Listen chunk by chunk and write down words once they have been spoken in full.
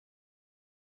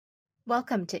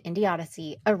Welcome to Indie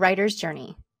Odyssey, a writer's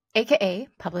journey, aka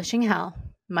Publishing Hell.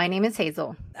 My name is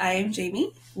Hazel. I am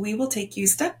Jamie. We will take you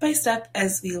step by step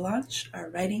as we launch our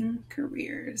writing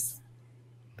careers.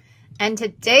 And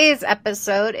today's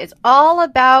episode is all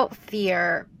about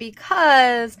fear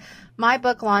because my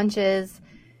book launches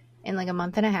in like a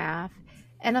month and a half,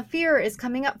 and a fear is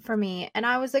coming up for me. And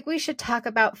I was like, we should talk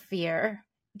about fear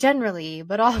generally,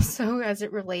 but also as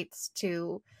it relates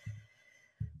to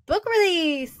book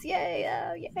release. Yay.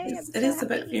 It is a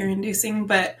bit fear-inducing,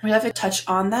 but we have to touch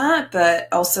on that, but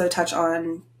also touch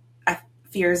on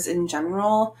fears in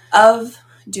general of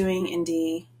doing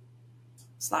indie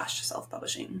 /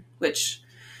 self-publishing, which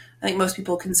I think most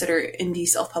people consider indie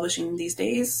self-publishing these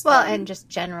days. Well, and just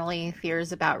generally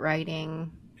fears about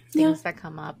writing, things that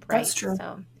come up, right? That's true.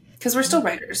 Because we're still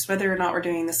writers, whether or not we're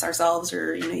doing this ourselves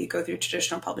or, you go through a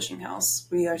traditional publishing house.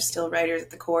 We are still writers at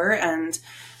the core, and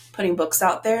putting books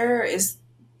out there is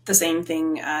the same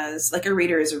thing as, like, a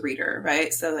reader is a reader,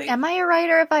 right? So, like, am I a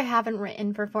writer if I haven't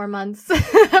written for 4 months?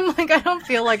 I'm like, I don't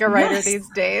feel like a writer these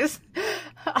days.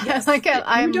 Yes.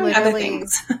 I'm doing literally other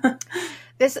things.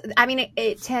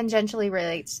 It tangentially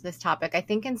relates to this topic. I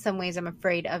think in some ways I'm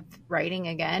afraid of writing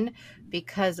again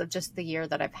because of just the year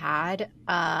that I've had.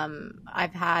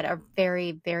 I've had a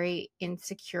very, very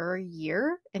insecure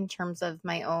year in terms of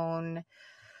my own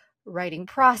writing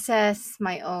process,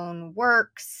 my own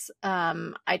works.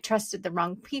 I trusted the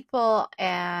wrong people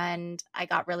and I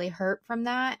got really hurt from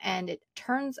that. And it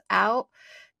turns out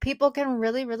people can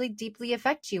really, really deeply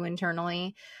affect you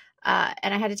internally.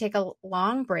 And I had to take a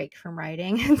long break from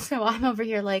writing. And so I'm over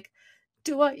here like,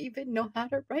 do I even know how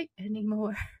to write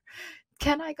anymore?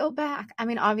 Can I go back? I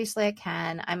mean, obviously I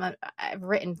can. I've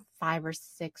written 5 or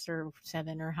 6 or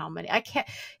 7 or how many. I can't.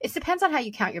 It depends on how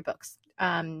you count your books.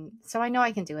 So I know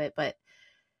I can do it, but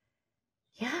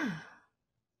yeah,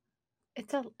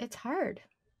 it's hard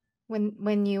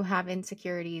when you have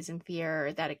insecurities and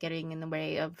fear that are getting in the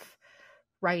way of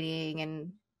writing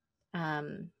and all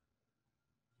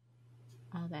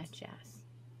that jazz.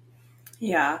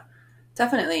 Yeah,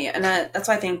 definitely. And that's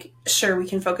why I think, sure, we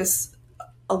can focus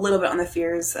a little bit on the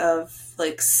fears of,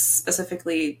 like,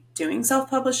 specifically doing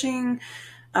self-publishing,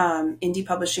 indie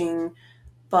publishing,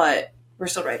 but we're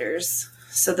still writers.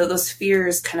 So that those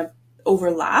fears kind of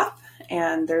overlap,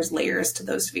 and there's layers to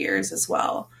those fears as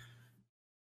well.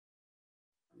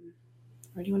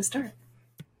 Where do you want to start?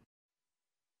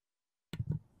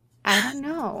 I don't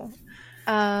know.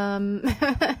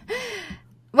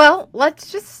 Well,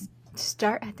 let's just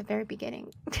start at the very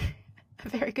beginning. A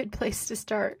very good place to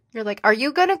start. You're like, are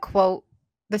you going to quote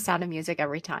The Sound of Music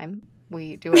every time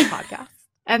we do a podcast?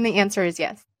 And the answer is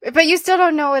yes. But you still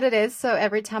don't know what it is. So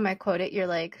every time I quote it, you're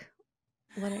like,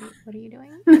 what are you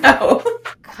doing? No.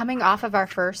 Coming off of our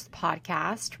first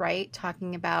podcast, right?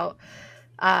 Talking about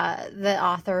the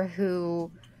author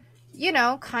who,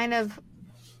 kind of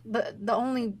the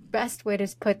only best way to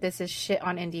put this is shit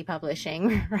on indie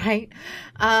publishing, right?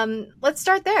 Let's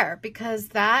start there because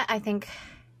that, I think,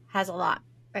 has a lot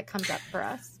that comes up for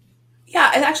us. Yeah,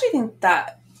 I actually think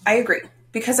that I agree,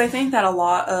 because I think that a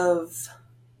lot of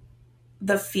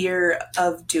the fear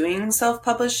of doing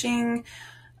self-publishing,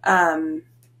 I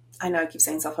know I keep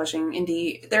saying self-publishing,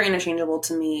 indie, they're interchangeable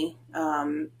to me,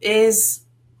 is,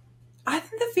 I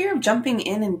think, the fear of jumping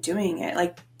in and doing it,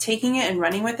 like taking it and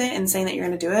running with it and saying that you're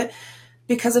going to do it,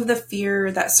 because of the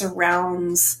fear that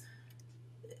surrounds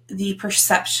the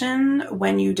perception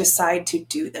when you decide to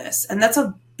do this. And that's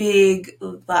a big,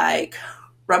 like,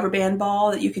 rubber band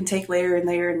ball that you can take layer and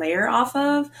layer and layer off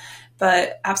of,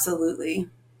 but absolutely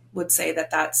would say that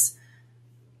that's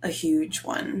a huge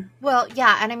one. Well,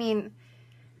 yeah, and I mean,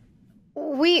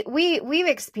 we've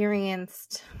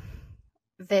experienced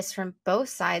this from both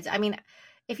sides. I mean,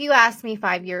 if you asked me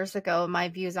 5 years ago my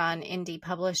views on indie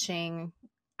publishing,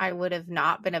 I would have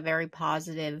not been a very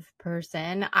positive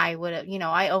person. I would have,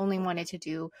 I only wanted to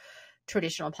do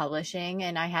traditional publishing,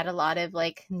 and I had a lot of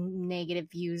like negative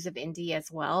views of indie as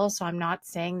well. So I'm not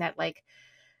saying that like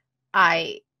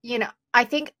I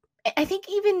think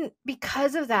even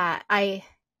because of that, I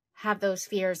have those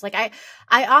fears. Like I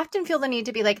often feel the need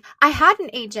to be like, I had an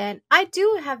agent. I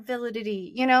do have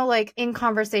validity, like in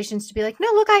conversations to be like, no,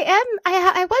 look,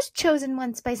 I was chosen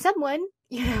once by someone,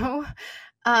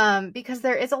 because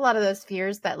there is a lot of those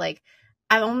fears that like,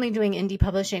 I'm only doing indie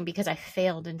publishing because I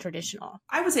failed in traditional.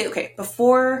 I would say, okay,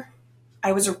 before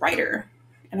I was a writer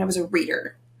and I was a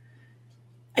reader,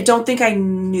 I don't think I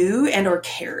knew and or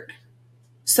cared.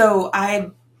 So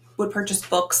I would purchase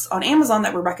books on Amazon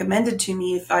that were recommended to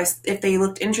me. If they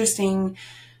looked interesting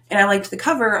and I liked the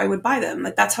cover, I would buy them.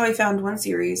 Like, that's how I found one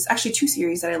series, actually 2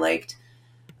 series that I liked.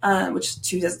 which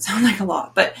 2 doesn't sound like a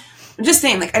lot, but I'm just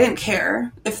saying, like, I didn't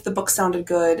care if the book sounded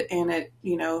good and it,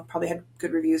 probably had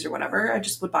good reviews or whatever. I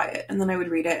just would buy it, and then I would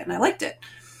read it, and I liked it.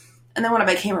 And then when I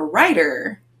became a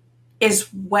writer is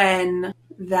when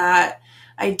that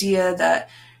idea that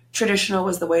traditional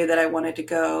was the way that I wanted to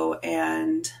go,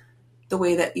 and the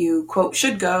way that you, quote,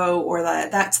 should go, or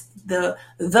that that's the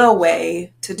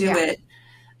way to do it,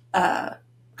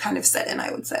 kind of set in,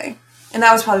 I would say. And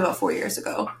that was probably about 4 years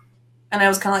ago. And I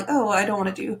was kind of like, oh, well, I don't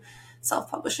want to do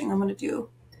self-publishing. I'm going to do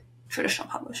traditional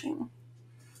publishing.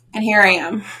 And here I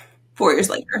am 4 years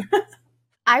later.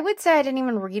 I would say I didn't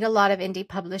even read a lot of indie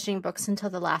publishing books until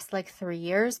the last 3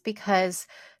 years, because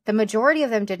the majority of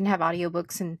them didn't have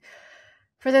audiobooks. And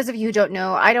for those of you who don't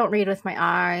know, I don't read with my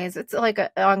eyes. It's like an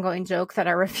ongoing joke that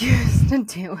I refuse to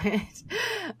do it.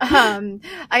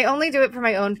 I only do it for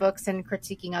my own books and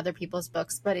critiquing other people's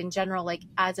books. But in general, like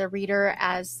as a reader,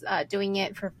 as doing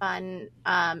it for fun,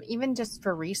 even just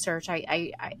for research,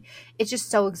 it's just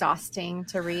so exhausting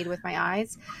to read with my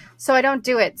eyes. So I don't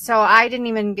do it. So I didn't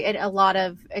even get a lot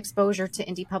of exposure to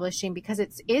indie publishing because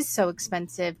it is so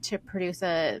expensive to produce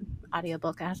a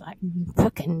audiobook, as I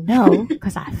fucking know,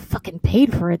 because I fucking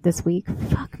paid for it this week.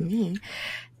 Fuck me.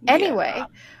 Anyway.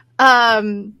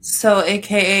 So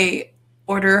AKA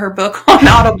order her book on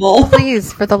Audible.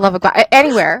 Please, for the love of God.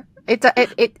 Anywhere.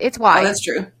 It's why. Oh, that's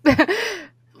true.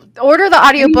 Order the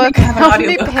audiobook. Help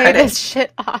me pay this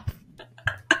shit off.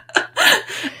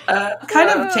 Kind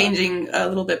of changing a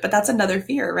little bit, but that's another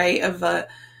fear, right?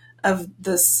 Of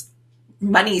this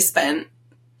money spent,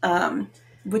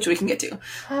 which we can get to.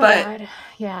 But God.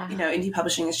 Yeah, indie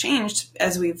publishing has changed,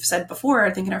 as we've said before, I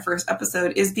think in our first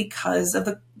episode, is because of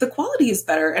the quality is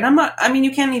better. And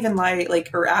you can't even lie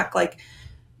or act like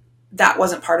that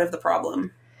wasn't part of the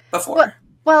problem before.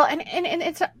 Well, and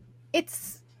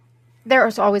it's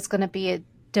there's always going to be a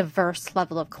diverse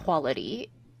level of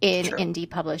quality in indie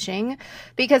publishing,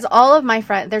 because all of my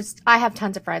friends, I have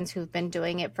tons of friends who've been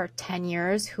doing it for 10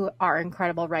 years who are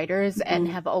incredible writers and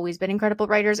have always been incredible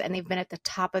writers, and they've been at the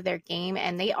top of their game,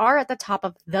 and they are at the top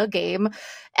of the game,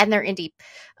 and they're indie.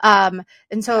 And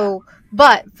so,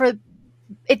 but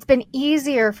it's been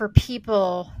easier for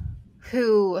people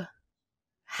who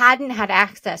hadn't had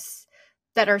access,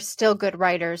 that are still good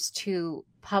writers, to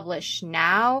publish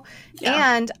now.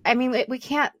 And we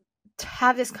can't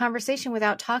have this conversation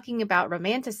without talking about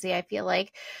romantasy, I feel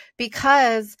like,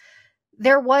 because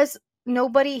there was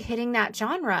nobody hitting that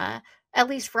genre, at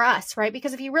least for us, right?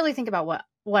 Because if you really think about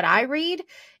what I read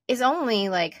is only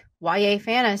like YA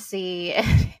fantasy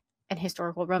and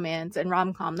historical romance and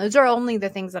rom-com. Those are only the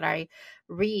things that I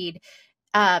read.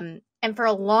 And for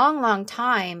a long, long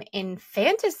time in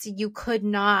fantasy, you could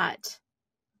not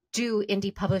do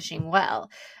indie publishing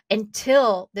well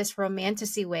until this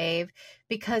romantasy wave,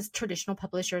 because traditional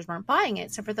publishers weren't buying it.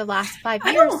 So for the last 5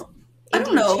 years,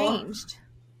 indie changed.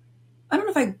 I don't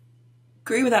know if I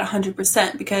agree with that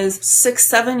 100%, because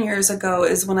 6-7 years ago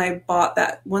is when I bought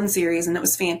that one series, and it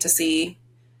was fantasy.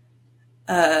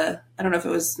 I don't know if it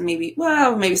was maybe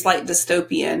slight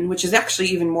dystopian, which is actually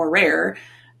even more rare.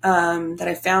 That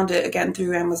I found it again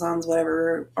through Amazon's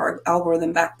whatever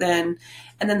algorithm back then.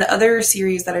 And then the other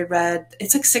series that I read,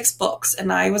 it's like 6 books,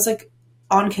 and I was like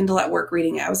on Kindle at work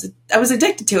reading it. I was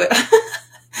addicted to it.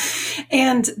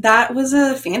 And that was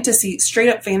a straight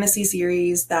up fantasy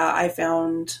series that I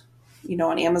found,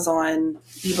 on Amazon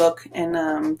ebook.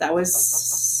 And, that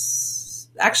was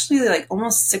actually like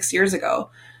almost 6 years ago.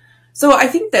 So I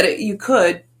think that you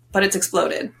could, but it's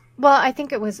exploded. Well, I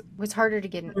think it was harder to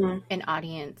get an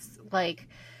audience. Like,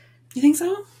 you think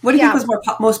so? What do you think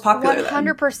was most popular?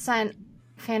 100%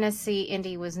 fantasy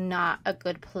indie was not a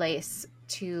good place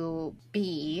to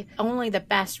be. Only the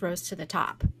best rose to the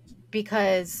top,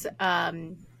 because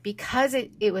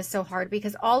it was so hard.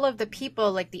 Because all of the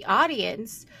people, like the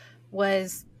audience,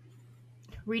 was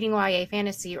reading YA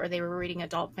fantasy, or they were reading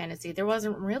adult fantasy. There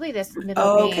wasn't really this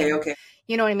middle game. Okay.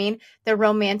 You know what I mean? The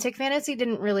romantic fantasy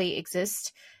didn't really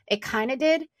exist. It kind of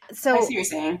did. So I see what you're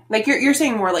saying. Like you're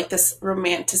saying more like this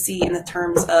romantasy in the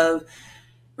terms of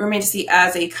romantasy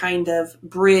as a kind of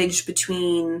bridge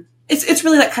between. It's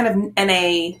really that kind of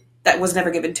NA that was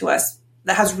never given to us,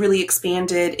 that has really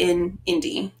expanded in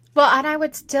indie. Well, and I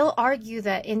would still argue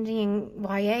that indie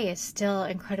YA is still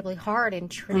incredibly hard,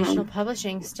 and traditional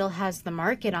publishing still has the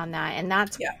market on that. And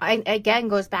that's, again,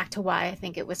 goes back to why I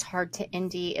think it was hard to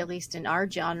indie, at least in our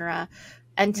genre,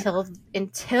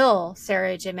 until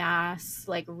Sarah J. Maas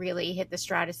like really hit the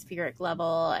stratospheric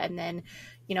level, and then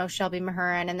Shelby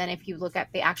Mahurin, and then if you look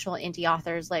at the actual indie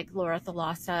authors like Laura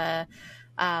Thalassa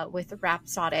with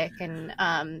Rhapsodic, and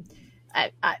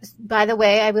By the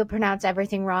way, I will pronounce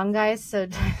everything wrong, guys, so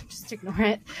just ignore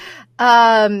it.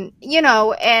 You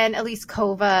know, and Elise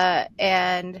Kova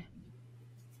and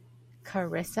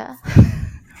Carissa.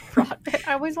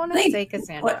 I always want to say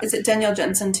Cassandra. What is it? Danielle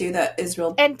Jensen too. That is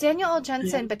real. And Danielle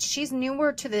Jensen, but she's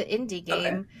newer to the indie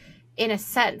game in a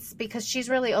sense because she's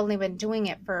really only been doing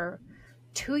it for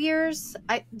 2 years.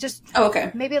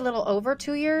 Maybe a little over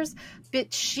 2 years.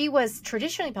 But she was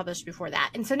traditionally published before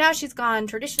that, and so now she's gone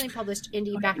traditionally published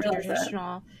indie back to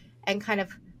traditional, and kind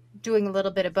of doing a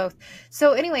little bit of both.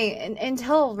 So anyway,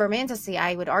 until romantasy,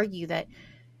 I would argue that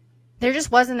there just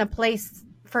wasn't a place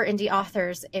for indie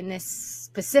authors in this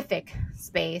specific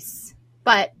space,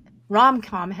 but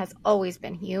rom-com has always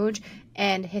been huge,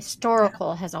 and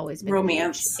historical has always been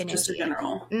romance, huge in just in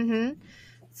general. Mm-hmm.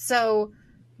 So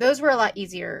those were a lot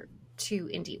easier to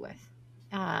indie with,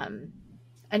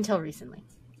 until recently.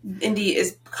 Indie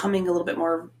is becoming a little bit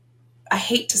more, I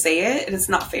hate to say it, and it's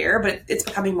not fair, but it's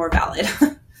becoming more valid.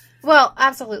 Well,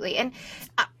 absolutely. And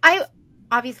I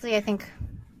think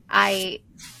I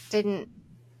didn't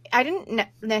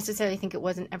necessarily think it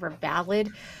wasn't ever valid,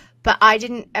 but I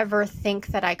didn't ever think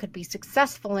that I could be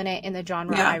successful in it in the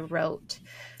genre I wrote.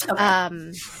 Okay.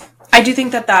 I do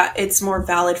think that it's more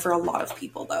valid for a lot of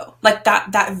people, though. Like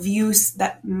that views,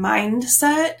 that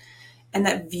mindset, and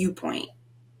that viewpoint.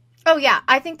 Oh, yeah.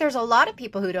 I think there's a lot of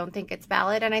people who don't think it's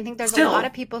valid, and I think there's a lot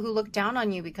of people who look down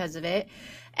on you because of it.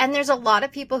 And there's a lot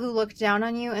of people who look down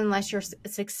on you unless you're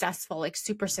successful, like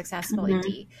super successful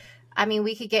indie. I mean,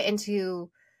 we could get into,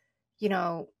 you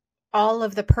know, all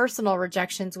of the personal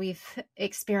rejections we've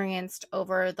experienced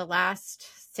over the last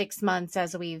 6 months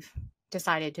as we've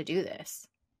decided to do this.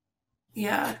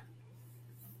 Yeah.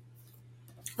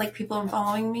 Like people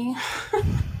unfollowing me.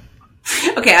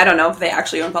 Okay, I don't know if they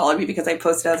actually unfollowed me because I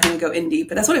posted I was going to go indie,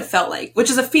 but that's what it felt like, which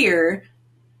is a fear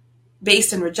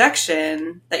based in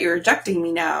rejection that you're rejecting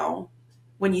me now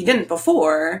when you didn't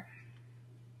before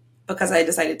because I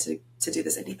decided to do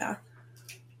this indie path.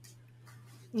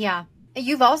 Yeah.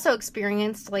 You've also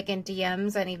experienced, like, in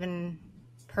DMs and even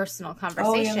personal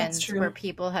conversations where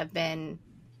people have been,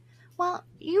 well,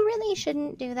 you really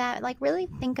shouldn't do that. Like, really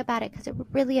think about it because it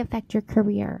would really affect your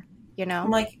career. You know,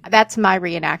 like, that's my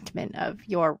reenactment of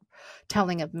your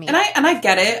telling of me. And I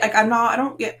get it. Like, I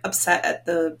don't get upset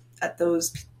at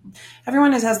those.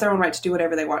 Everyone has their own right to do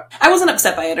whatever they want. I wasn't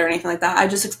upset by it or anything like that. I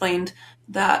just explained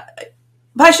that,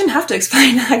 but I shouldn't have to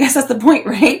explain. I guess that's the point,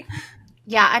 right?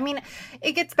 Yeah, I mean,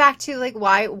 it gets back to like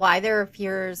why there are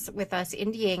fears with us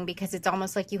indieing, because it's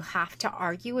almost like you have to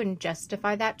argue and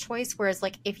justify that choice. Whereas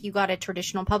like if you got a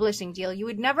traditional publishing deal, you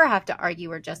would never have to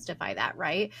argue or justify that,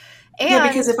 right? Yeah,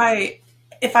 because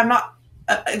if I'm not,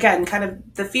 again, kind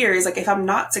of the fear is like if I'm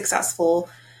not successful,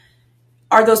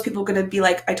 are those people going to be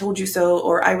like, I told you so,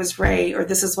 or I was right, or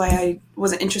this is why I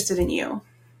wasn't interested in you?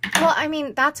 Well, I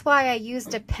mean, that's why I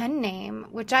used a pen name,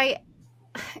 which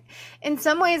in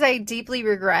some ways I deeply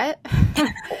regret.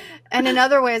 And in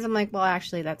other ways I'm like, well,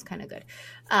 actually that's kind of good.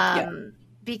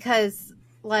 Because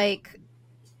like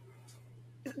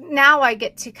now I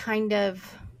get to kind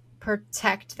of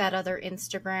protect that other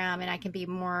Instagram, and I can be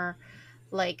more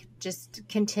like just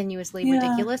continuously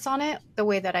ridiculous on it the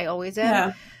way that I always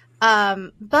am.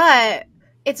 But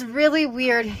it's really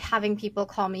weird having people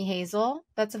call me Hazel.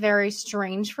 That's very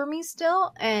strange for me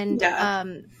still. And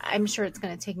I'm sure it's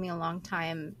going to take me a long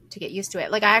time to get used to it.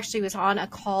 Like I actually was on a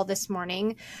call this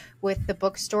morning with the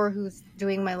bookstore who's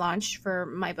doing my launch for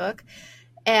my book.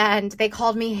 And they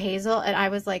called me Hazel. And I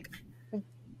was like,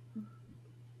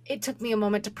 it took me a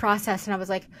moment to process. And I was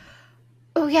like,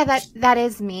 oh yeah, that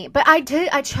is me. But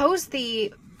I chose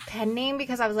the pen name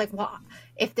because I was like, well,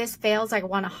 if this fails, I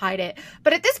want to hide it.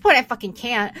 But at this point, I fucking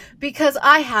can't, because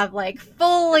I have like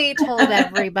fully told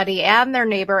everybody and their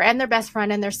neighbor and their best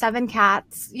friend and their 7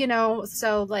 cats, you know?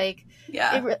 So like,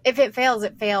 if it fails,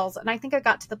 it fails. And I think I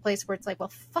got to the place where it's like,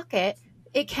 well, fuck it.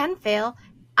 It can fail.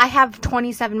 I have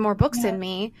 27 more books in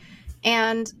me.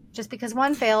 And just because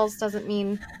one fails doesn't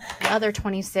mean the other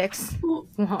 26 won't.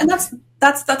 And that's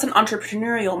an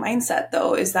entrepreneurial mindset,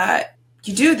 though, is that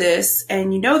you do this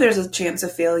and you know there's a chance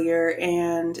of failure,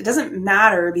 and it doesn't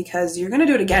matter because you're going to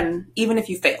do it again, even if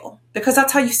you fail, because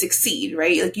that's how you succeed,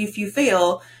 right? Like if you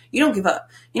fail, you don't give up.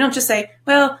 You don't just say,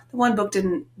 well, the one book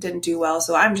didn't do well,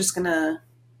 so I'm just going to,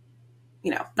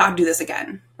 not do this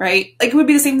again, right? Like it would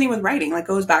be the same thing with writing. Like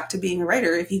goes back to being a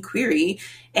writer. If you query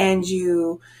and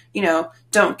you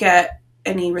don't get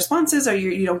any responses, or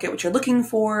you don't get what you're looking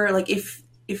for, like if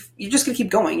you're just going to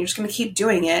keep going, you're just going to keep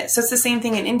doing it. So it's the same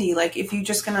thing in indie. Like if you're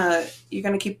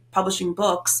going to keep publishing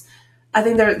books, I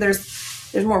think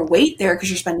there's more weight there because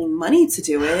you're spending money to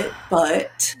do it,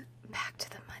 but back to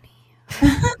the money.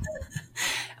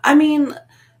 I mean,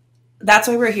 that's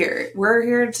why we're here. We're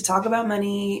here to talk about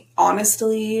money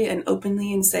honestly and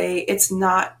openly and say it's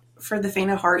not for the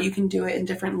faint of heart. You can do it in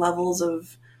different levels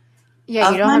of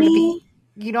Yeah, money.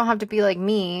 you don't have to be like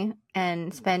me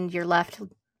and spend your left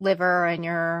liver and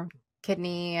your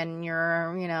kidney and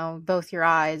your, both your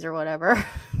eyes or whatever.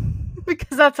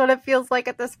 Because that's what it feels like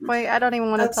at this point. I don't even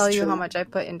want to That's tell you true. how much I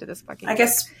put into this fucking I book.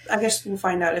 guess we'll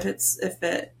find out if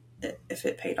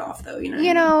it paid off though,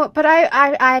 you know. But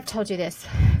I've told you this.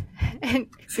 And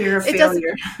fear of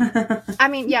failure. I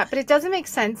mean, yeah, but it doesn't make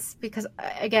sense because,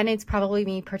 again, it's probably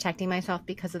me protecting myself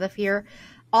because of the fear.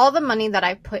 All the money that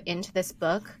I put into this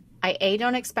book, I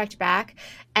don't expect back.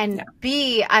 And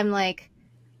B, I'm like,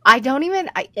 I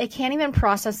can't even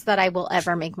process that I will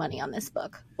ever make money on this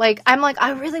book. Like, I'm like,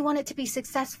 I really want it to be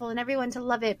successful and everyone to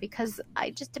love it because I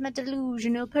just am a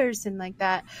delusional person like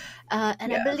that.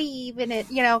 And I believe in it,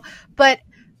 but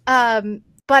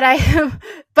but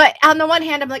on the one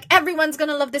hand, I'm like, everyone's going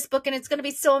to love this book and it's going to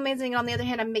be so amazing. And on the other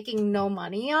hand, I'm making no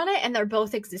money on it. And they're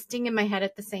both existing in my head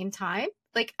at the same time.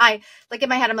 Like in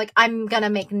my head, I'm like, I'm going to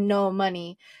make no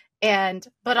money.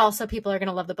 But also people are going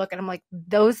to love the book. And I'm like,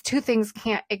 those two things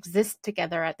can't exist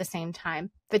together at the same time.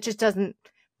 It just doesn't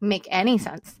make any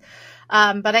sense.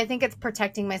 But I think it's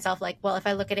protecting myself. Like, well, if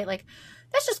I look at it like,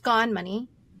 that's just gone money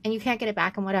and you can't get it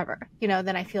back and whatever,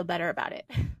 then I feel better about it.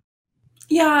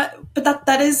 Yeah, but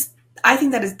I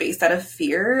think that is based out of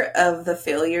fear of the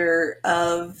failure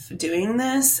of doing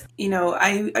this.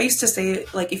 I used to say,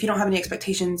 like, if you don't have any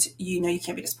expectations, you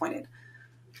can't be disappointed.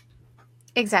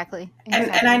 Exactly.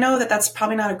 And I know that that's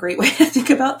probably not a great way to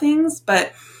think about things,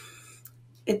 but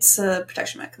it's a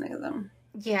protection mechanism.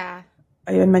 Yeah.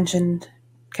 I mentioned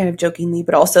kind of jokingly,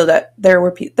 but also that there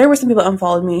were some people that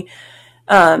unfollowed me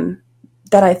that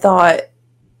I thought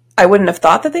I wouldn't have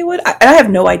thought that they would. And I have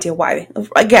no idea why.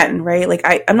 Again, right? Like,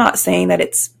 I'm not saying that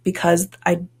it's because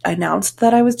I announced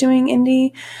that I was doing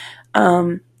indie.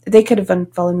 They could have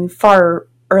unfollowed me far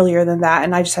earlier than that,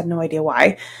 and I just had no idea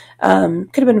why. Could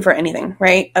have been for anything,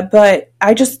 right? But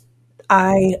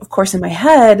I, of course, in my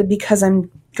head, because I'm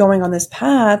going on this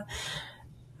path,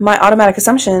 my automatic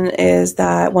assumption is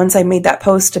that once I made that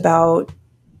post about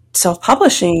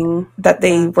self-publishing, that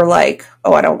they were like,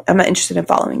 oh, I'm not interested in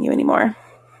following you anymore.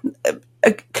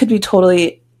 It could be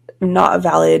totally not a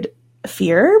valid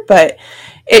fear, but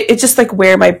it's just like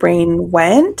where my brain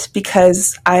went,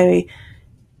 because I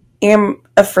am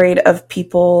afraid of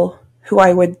people who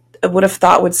I would have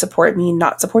thought would support me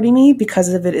not supporting me because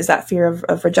of it is that fear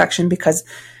of rejection, because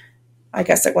I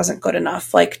guess it wasn't good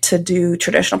enough, like, to do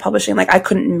traditional publishing. Like, I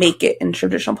couldn't make it in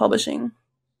traditional publishing.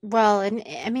 Well, and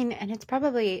I mean, and it's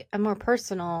probably a more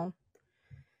personal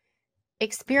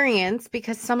experience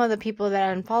because some of the people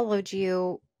that unfollowed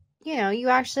you, you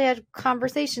actually had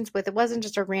conversations with. It wasn't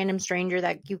just a random stranger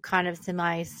that you kind of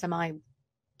semi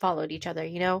followed each other.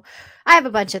 I have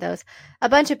a bunch of those, a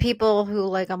bunch of people who,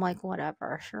 like, I'm like,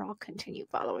 whatever, sure, I'll continue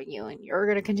following you and you're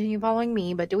going to continue following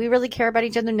me, but do we really care about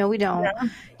each other? No, we don't.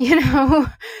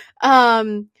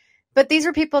 But these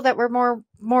are people that were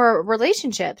more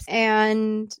relationships,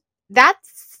 and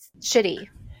that's shitty.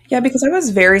 Yeah, because I was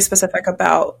very specific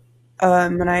about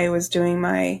when I was doing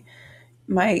my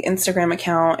Instagram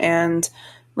account and,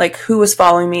 like, who was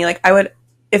following me. Like,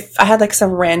 if I had, like,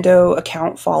 some rando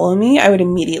account follow me, I would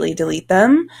immediately delete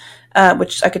them,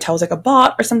 which I could tell was like a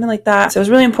bot or something like that. So it was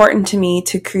really important to me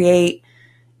to create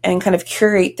and kind of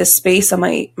curate this space on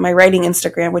my writing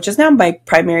Instagram, which is now my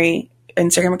primary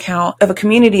Instagram account, of a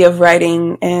community of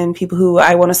writing and people who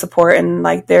I want to support, and,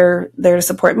 like, they're there to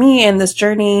support me in this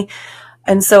journey.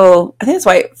 And so I think that's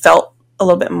why it felt a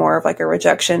little bit more of like a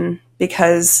rejection,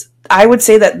 because I would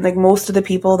say that, like, most of the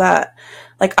people that,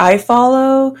 like, I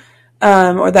follow,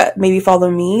 or that maybe follow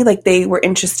me, like, they were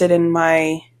interested in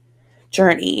my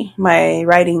journey, my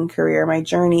writing career, my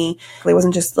journey. It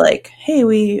wasn't just like,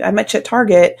 hey, I met you at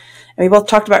Target and we both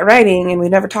talked about writing and we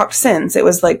never talked since. It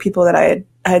was like people that I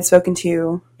had spoken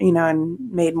to,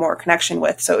 and made more connection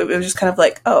with. So it was just kind of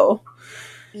like, oh,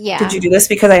 yeah, did you do this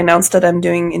because I announced that I'm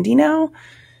doing indie now?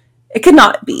 It could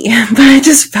not be, but it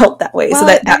just felt that way. Well, so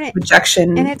that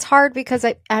rejection. And it's hard because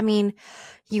I mean,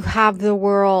 you have the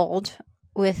world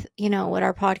with, what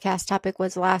our podcast topic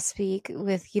was last week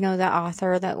with, the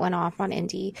author that went off on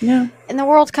indie. Yeah. And the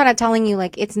world's kind of telling you,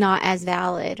 like, it's not as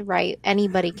valid, right?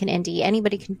 Anybody can indie.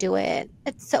 Anybody can do it.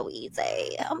 It's so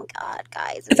easy. Oh my God,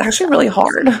 guys. It's actually really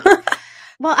hard.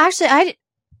 Well, actually,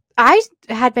 I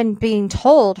had been being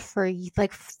told for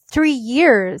like 3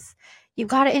 years, you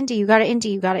got to indie, you got to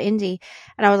indie, you got to indie.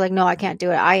 And I was like, no, I can't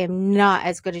do it. I am not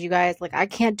as good as you guys. Like, I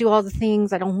can't do all the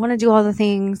things. I don't want to do all the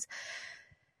things.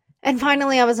 And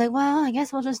finally I was like, well, I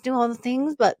guess we'll just do all the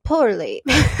things, but poorly.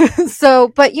 So,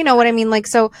 but you know what I mean? Like,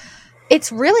 so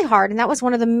it's really hard. And that was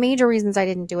one of the major reasons I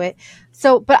didn't do it.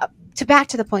 So, but to back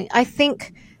to the point, I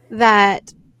think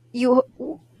that you,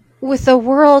 with the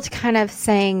world kind of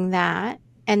saying that,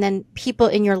 and then people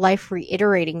in your life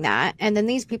reiterating that, and then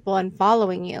these people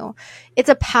unfollowing you, it's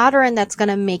a pattern that's going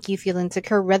to make you feel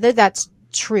insecure, whether that's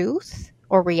truth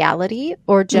or reality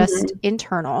or just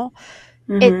internal.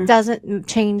 It doesn't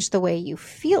change the way you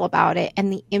feel about it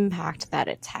and the impact that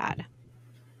it's had.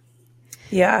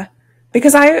 Yeah.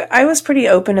 Because I was pretty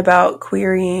open about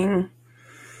querying,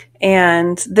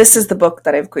 and this is the book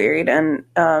that I've queried, and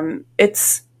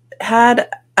it's had,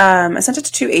 I sent it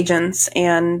to 2 agents,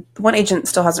 and one agent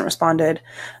still hasn't responded.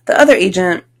 The other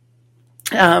agent,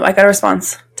 I got a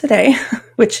response today,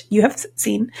 which you have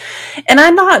seen, and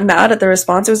I'm not mad at the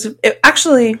response. It was a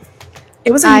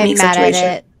unique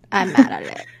situation. I'm mad at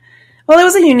it. Well, it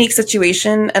was a unique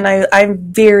situation, and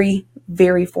I'm very,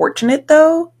 very fortunate,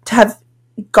 though, to have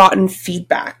gotten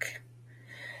feedback,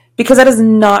 because that is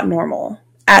not normal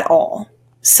at all.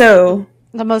 So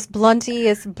the most blunt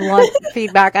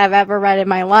feedback I've ever read in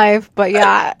my life, but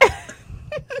yeah.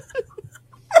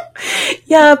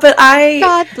 Yeah, but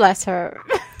God bless her.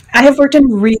 I have worked in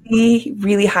really,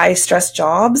 really high stress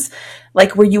jobs,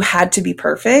 like where you had to be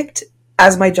perfect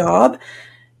as my job.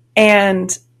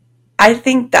 And I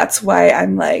think that's why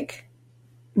I'm like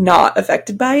not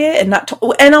affected by it,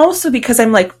 and also because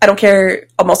I'm like, I don't care.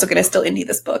 I'm also going to still indie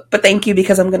this book, but thank you,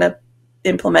 because I'm going to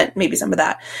implement maybe some of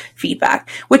that feedback,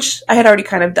 which I had already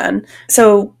kind of done.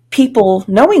 So people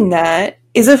knowing that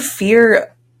is a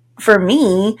fear for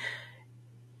me,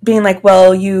 being like,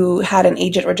 well, you had an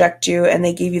agent reject you and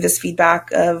they gave you this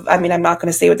feedback of, I mean, I'm not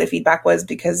going to say what the feedback was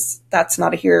because that's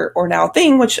not a here or now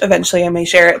thing, which eventually I may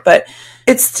share it, but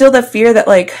it's still the fear that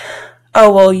like,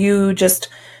 oh, well, you just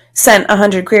sent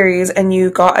 100 queries and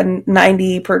you got a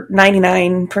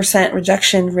 99%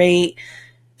 rejection rate.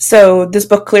 So this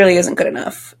book clearly isn't good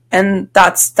enough. And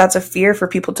that's a fear for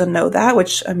people to know that,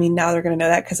 which, I mean, now they're going to know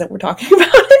that because we're talking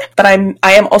about it. But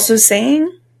I am also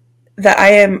saying that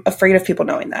I am afraid of people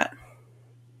knowing that.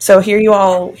 So here you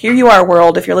are,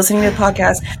 world. If you're listening to the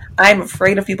podcast, I'm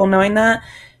afraid of people knowing that,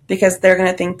 because they're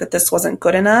going to think that this wasn't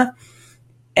good enough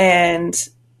and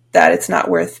that it's not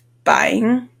worth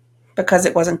buying because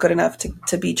it wasn't good enough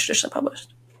to be traditionally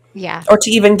published. Yeah. Or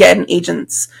to even get an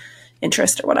agent's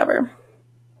interest or whatever.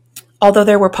 Although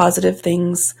there were positive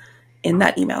things in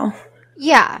that email.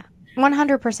 Yeah,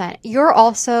 100%. You're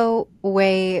also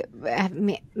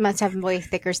must have way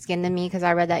thicker skin than me, because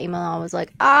I read that email and I was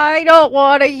like, I don't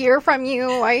want to hear from you.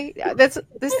 This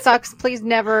sucks. Please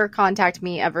never contact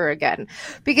me ever again.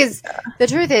 Because the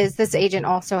truth is, this agent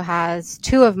also has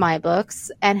 2 of my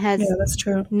books and has that's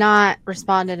true. not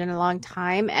responded in a long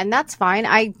time. And that's fine.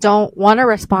 I don't want a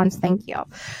response. Thank you.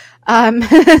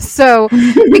 So,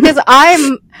 because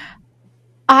I'm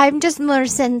just more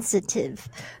sensitive.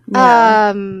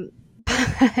 Yeah.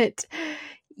 But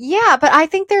yeah, but I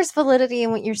think there's validity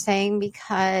in what you're saying,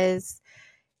 because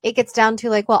it gets down to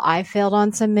like, well, I failed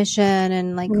on submission,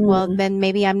 and like, well, then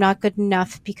maybe I'm not good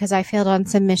enough because I failed on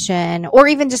submission. Or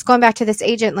even just going back to this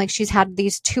agent, like she's had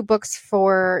these 2 books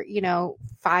for,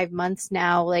 5 months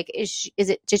now. Like,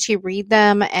 did she read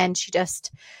them and she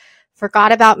just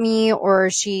forgot about me, or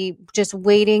is she just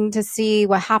waiting to see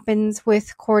what happens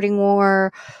with Courting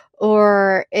War?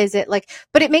 Or is it like,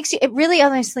 but it really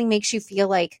honestly makes you feel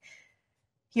like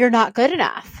you're not good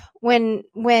enough when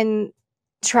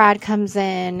Trad comes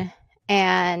in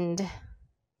and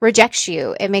rejects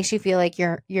you. It makes you feel like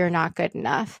you're not good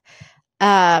enough.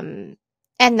 And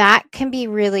that can be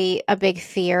really a big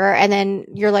fear. And then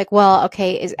you're like, well,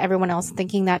 okay, is everyone else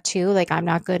thinking that too? Like, I'm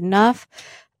not good enough.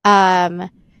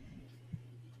 And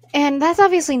that's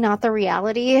obviously not the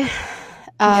reality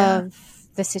of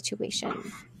the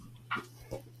situation.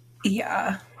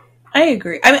 Yeah, I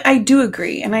agree. I mean, I do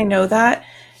agree. And I know that,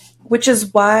 which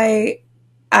is why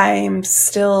I'm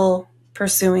still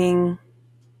pursuing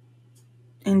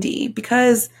indie,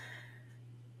 because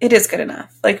it is good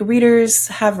enough. Like, readers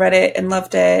have read it and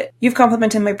loved it. You've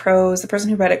complimented my prose. The person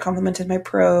who read it complimented my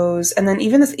prose. And then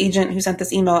even this agent who sent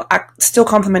this email still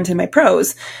complimented my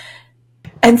prose.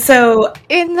 And so,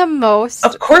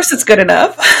 of course it's good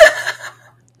enough.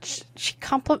 She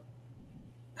complimented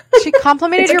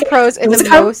your prose in the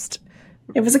most.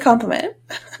 It was a compliment.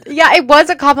 Yeah, it was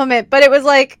a compliment, but it was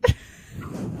like,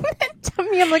 to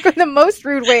me, I'm like, in the most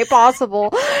rude way possible.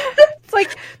 It's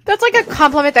like, that's like a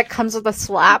compliment that comes with a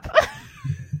slap.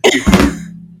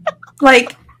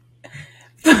 Like,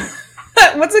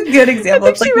 what's a good example?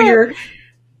 It's like when you're...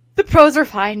 The pros are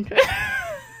fine.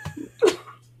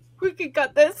 We could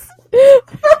cut this.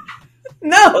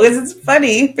 No, it's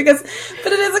funny but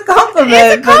it is a compliment.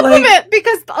 It's a compliment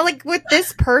because, like, with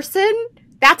this person,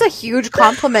 that's a huge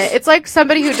compliment. It's like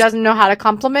somebody who doesn't know how to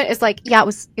compliment is like, yeah, it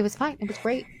was fine. It was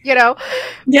great. You know?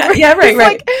 Yeah, right.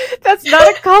 Like, that's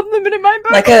not a compliment in my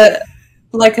book.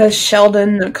 Like a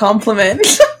Sheldon compliment.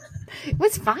 It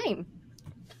was fine.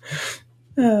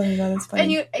 Oh my God, that's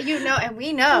funny. And you know, and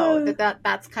we know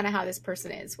that's kind of how this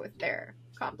person is with their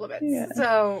compliments. Yeah.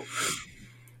 So,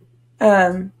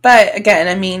 but again,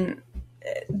 I mean,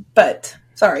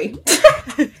 sorry,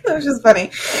 that was just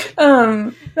funny.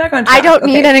 Back on track. I don't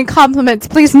need any compliments.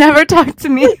 Please never talk to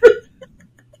me.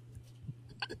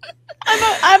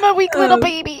 I'm a weak little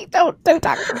baby. Don't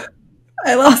talk to me.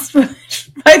 I lost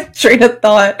my train of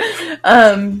thought.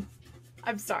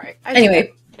 I'm sorry.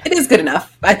 Anyway, it is good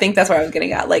enough. I think that's where I was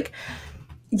getting at. Like,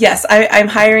 yes, I'm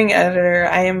hiring an editor.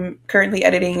 I am currently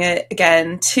editing it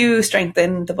again to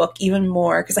strengthen the book even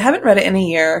more because I haven't read it in a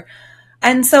year.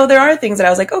 And so there are things that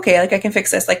I was like, okay, like I can fix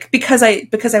this. Like, because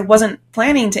I wasn't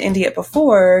planning to indie it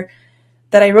before,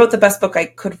 that I wrote the best book I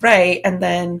could write, and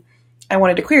then I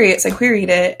wanted to query it, so I queried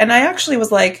it. And I actually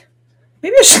was like,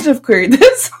 maybe I shouldn't have queried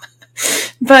this.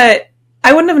 But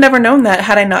I wouldn't have never known that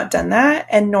had I not done that,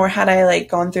 and nor had I like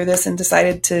gone through this and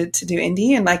decided to do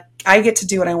indie. And like, I get to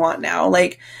do what I want now,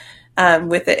 like,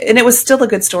 with it. And it was still a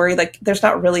good story. Like, there's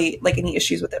not really like any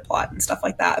issues with it, plot and stuff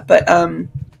like that. But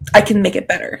I can make it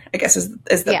better, I guess, is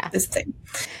the thing.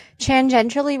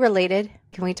 Tangentially related.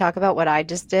 Can we talk about what I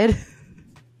just did?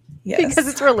 Yes. Because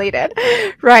it's related,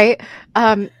 right?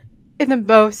 In the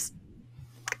most,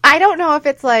 I don't know if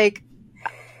it's like,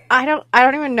 I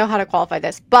don't even know how to qualify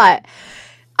this, but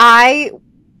I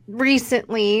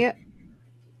recently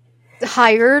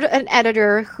hired an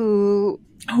editor who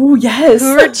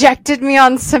rejected me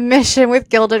on submission with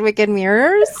Gilded Wicked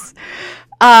Mirrors.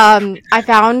 I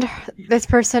found this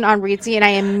person on Reedsy, and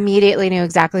I immediately knew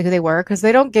exactly who they were because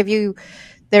they don't give you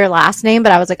their last name,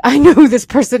 but I was like, I know who this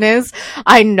person is.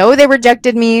 I know they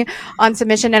rejected me on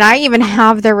submission, and I even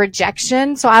have their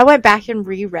rejection. So I went back and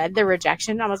reread the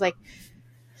rejection. I was like,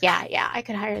 yeah, I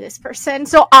could hire this person.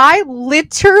 So I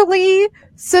literally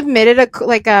submitted a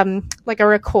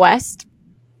request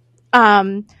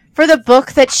for the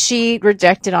book that she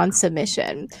rejected on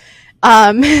submission.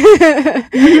 And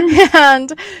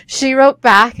she wrote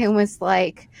back and was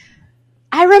like,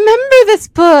 I remember this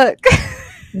book.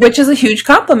 Which is a huge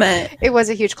compliment. It was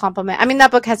a huge compliment. I mean, that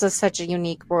book has such a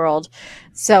unique world.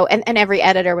 So, and every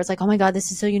editor was like, oh my God,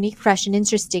 this is so unique, fresh, and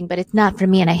interesting, but it's not for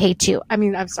me, and I hate you. I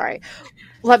mean, I'm sorry.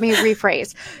 Let me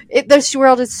rephrase. This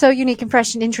world is so unique and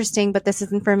fresh and interesting, but this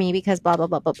isn't for me because blah, blah,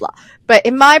 blah, blah, blah. But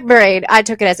in my brain, I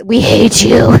took it as, we hate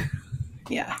you.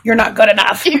 Yeah, you're not good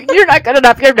enough. You're not good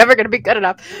enough. You're never going to be good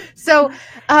enough. So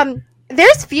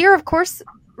there's fear, of course,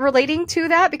 relating to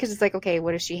that, because it's like, okay,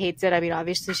 what if she hates it? I mean,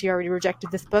 obviously she already rejected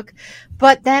this book.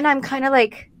 But then I'm kind of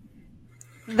like,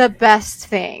 the best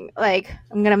thing. Like,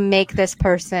 I'm going to make this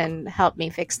person help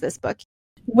me fix this book.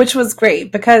 Which was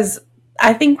great, because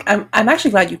I think I'm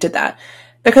actually glad you did that,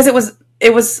 because it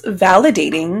was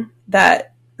validating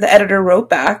that the editor wrote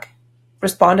back,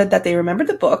 responded that they remembered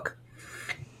the book,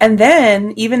 and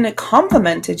then even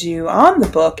complimented you on the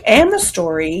book and the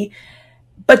story,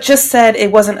 but just said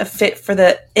it wasn't a fit for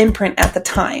the imprint at the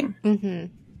time.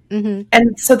 Mm-hmm. Mm-hmm.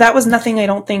 And so that was nothing I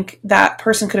don't think that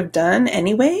person could have done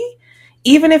anyway.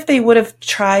 Even if they would have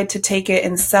tried to take it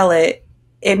and sell it,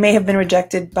 it may have been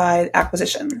rejected by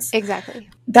acquisitions. Exactly.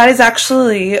 That is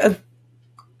actually a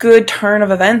good turn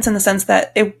of events in the sense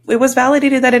that it was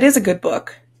validated that it is a good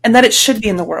book and that it should be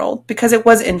in the world because it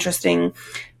was interesting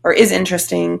or is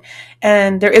interesting,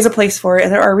 and there is a place for it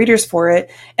and there are readers for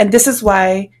it. And this is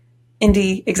why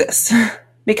indie exists,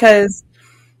 because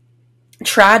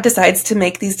trad decides to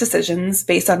make these decisions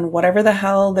based on whatever the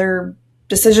hell their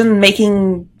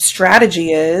decision-making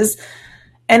strategy is,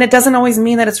 and it doesn't always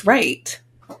mean that it's right.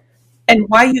 And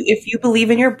if you believe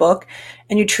in your book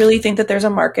and you truly think that there's a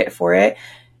market for it,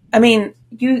 I mean,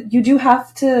 you do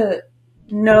have to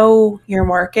know your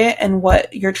market and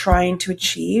what you're trying to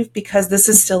achieve, because this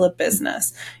is still a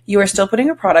business. You are still putting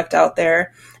a product out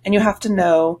there, and you have to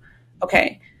know,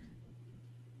 okay,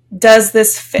 does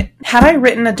this fit? Had I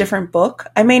written a different book,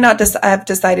 I may not have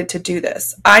decided to do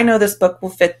this. I know this book will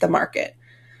fit the market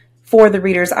for the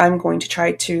readers I'm going to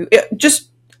try to, just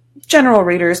general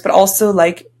readers, but also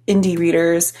like indie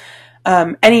readers,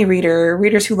 any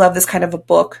readers who love this kind of a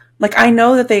book. Like, I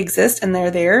know that they exist and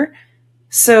they're there.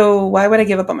 So why would I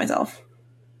give up on myself?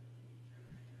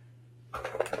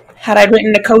 Had I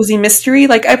written a cozy mystery,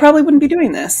 like, I probably wouldn't be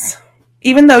doing this.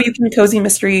 Even though you can cozy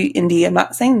mystery indie, I'm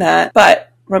not saying that,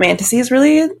 but romantasy is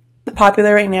really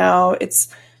popular right now. It's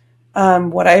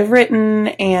what I've written,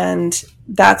 and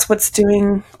that's what's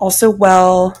doing also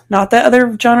well. Not that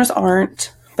other genres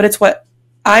aren't, but it's what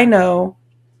I know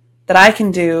that I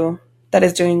can do that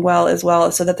is doing well as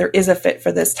well, so that there is a fit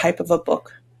for this type of a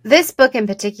book. This book in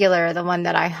particular, the one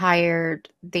that I hired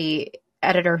the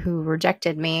editor who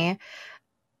rejected me,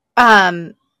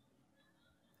 that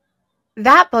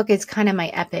book is kind of my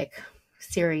epic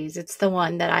series. It's the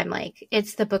one that I'm like,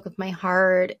 it's the book of my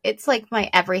heart. It's like my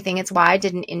everything. It's why I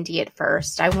did an indie at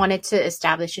first. I wanted to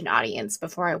establish an audience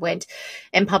before I went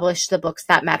and published the books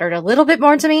that mattered a little bit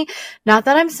more to me. Not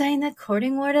that I'm saying that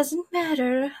courting war doesn't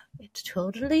matter. It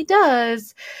totally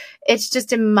does. It's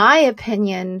just, in my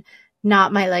opinion,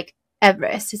 not my like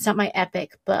Everest. It's not my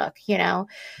epic book, you know?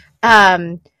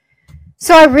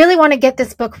 So I really want to get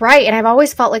this book right. And I've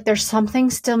always felt like there's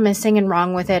something still missing and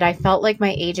wrong with it. I felt like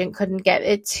my agent couldn't get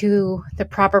it to the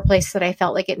proper place that I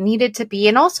felt like it needed to be.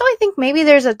 And also I think maybe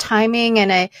there's a timing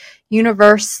and a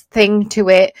universe thing to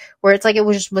it where it's like it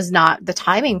was not the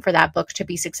timing for that book to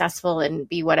be successful and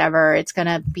be whatever it's going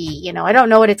to be. You know, I don't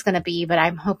know what it's going to be, but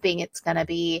I'm hoping it's going to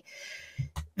be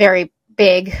very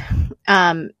big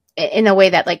in a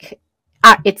way that like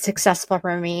it's successful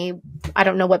for me. I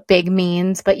don't know what big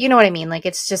means, but you know what I mean? Like,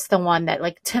 it's just the one that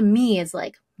like, to me is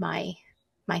like my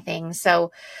thing.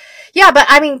 So yeah, but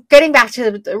I mean, getting back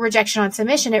to the rejection on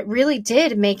submission, it really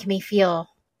did make me feel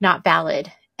not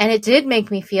valid. And it did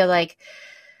make me feel like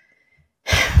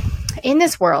in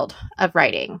this world of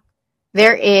writing,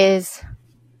 it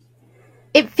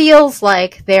feels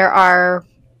like there are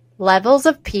levels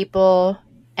of people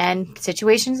and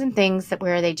situations and things that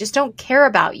where they just don't care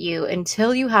about you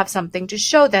until you have something to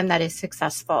show them that is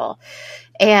successful.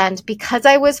 And because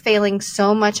I was failing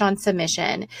so much on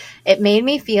submission, it made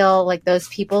me feel like those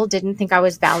people didn't think I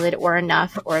was valid or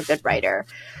enough or a good writer.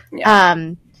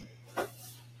 Yeah.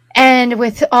 And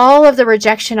with all of the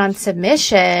rejection on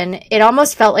submission, it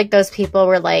almost felt like those people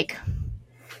were like,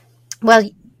 well,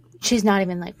 she's not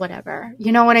even like whatever.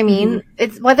 You know what I mean? Mm-hmm.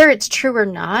 It's whether it's true or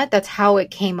not, that's how it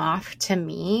came off to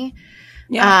me.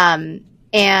 Yeah.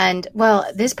 And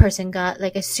well, this person got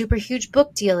like a super huge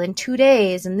book deal in 2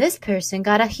 days, and this person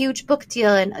got a huge book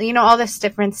deal, and you know, all this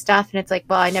different stuff. And it's like,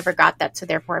 well, I never got that, so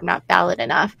therefore I'm not valid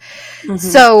enough. Mm-hmm.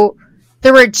 So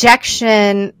the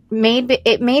rejection made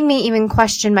me even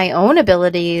question my own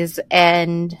abilities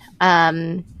and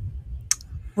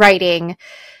writing.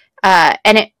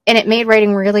 And it made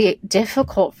writing really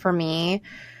difficult for me.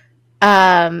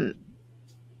 But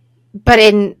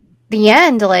in the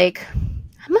end, like,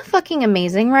 I'm a fucking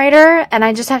amazing writer, and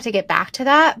I just have to get back to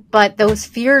that. But those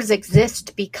fears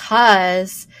exist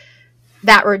because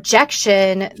that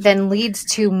rejection then leads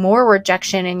to more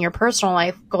rejection in your personal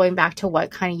life, going back to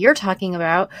what kind of you're talking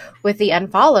about with the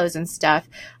unfollows and stuff.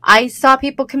 I saw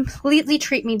people completely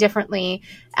treat me differently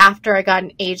after I got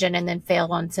an agent and then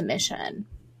failed on submission.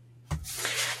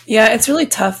 Yeah, it's really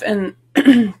tough, and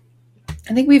I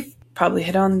think we've probably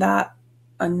hit on that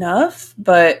enough,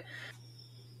 but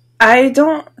I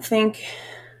don't think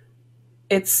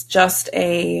it's just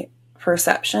a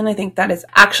perception. I think that is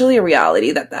actually a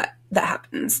reality that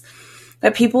happens,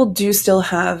 that people do still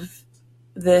have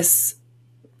this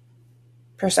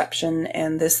perception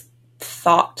and this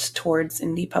thought towards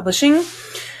indie publishing.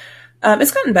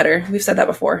 It's gotten better. We've said that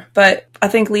before, but I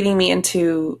think leading me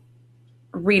into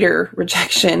reader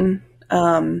rejection,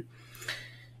 and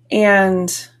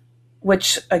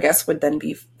which I guess would then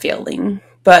be failing,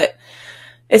 but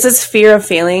it's this fear of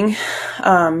failing,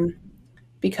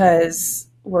 because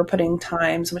we're putting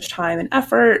so much time and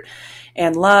effort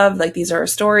and love. Like, these are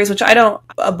stories, which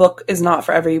a book is not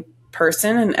for every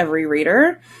person and every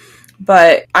reader,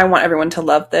 but I want everyone to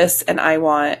love this, and I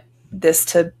want this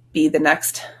to be the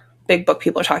next big book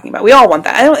people are talking about. We all want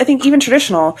that. I think even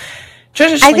traditionally,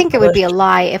 I think it would be a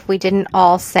lie if we didn't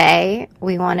all say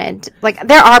we wanted, like,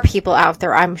 there are people out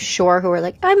there, I'm sure, who are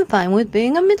like, I'm fine with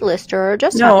being a mid-lister or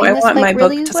just no, I want this, my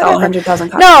really book to sell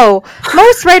 100,000 copies. No,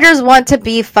 most writers want to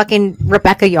be fucking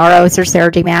Rebecca Yarros or Sarah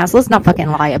J. Maas. Let's not fucking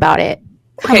lie about it.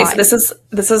 Okay, so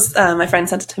this is my friend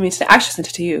sent it to me today. I actually sent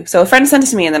it to you. So a friend sent it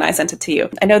to me, and then I sent it to you.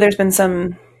 I know there's been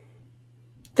some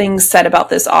things said about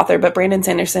this author, but Brandon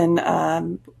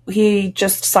Sanderson, he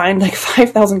just signed like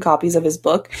 5,000 copies of his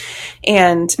book,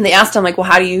 and they asked him, like, well,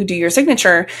 how do you do your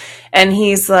signature? And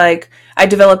he's like, I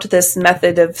developed this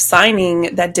method of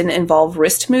signing that didn't involve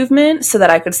wrist movement so that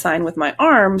I could sign with my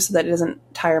arm so that it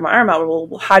doesn't tire my arm out.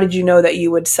 Well, how did you know that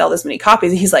you would sell this many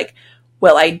copies? And he's like,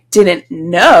 well, I didn't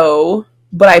know,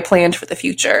 but I planned for the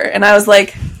future. And I was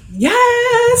like,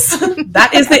 yes,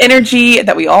 that is the energy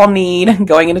that we all need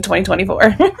going into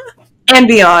 2024 and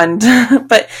beyond.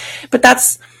 But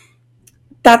that's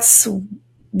that's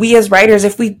we as writers,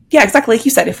 if we, yeah, exactly like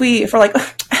you said, if we're like,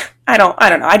 I don't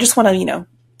know, I just want to,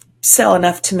 sell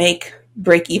enough to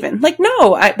break even. Like,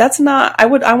 no, that's not, I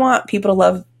want people to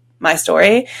love my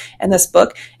story and this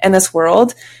book and this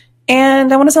world.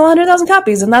 And I want to sell 100,000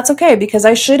 copies, and that's okay, because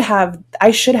I should have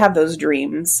those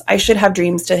dreams. I should have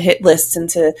dreams to hit lists and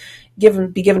to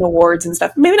be given awards and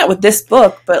stuff. Maybe not with this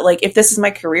book, but like if this is my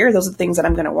career, those are the things that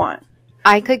I'm going to want.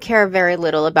 I could care very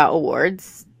little about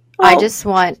awards. Well, I just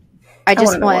want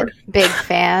big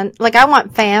fan. Like, I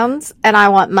want fans and I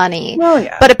want money. Well,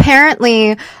 yeah. But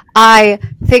apparently I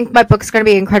think my book's going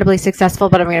to be incredibly successful,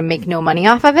 but I'm going to make no money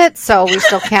off of it. So we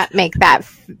still can't make that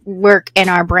work in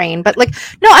our brain. But like,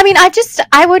 no, I mean,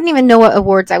 I wouldn't even know what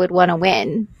awards I would want to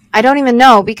win. I don't even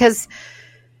know, because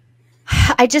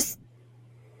I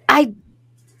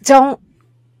don't,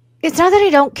 it's not that I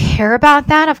don't care about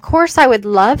that. Of course, I would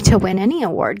love to win any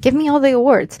award. Give me all the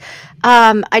awards.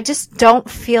 I just don't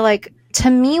feel like, to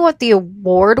me, what the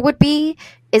award would be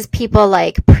is people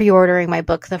like pre-ordering my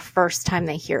book the first time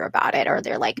they hear about it, or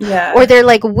they're like, or they're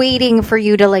like waiting for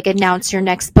you to like announce your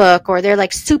next book, or they're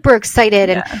like super excited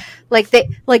and like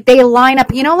they line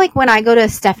up. Like when I go to a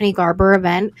Stephanie Garber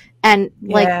event and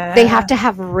like they have to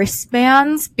have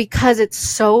wristbands because it's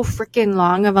so freaking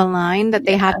long of a line that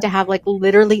they have to have like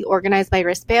literally organized by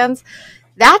wristbands.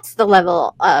 That's the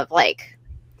level of like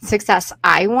success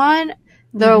I want.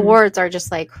 The awards are just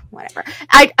like, whatever.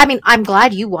 I mean, I'm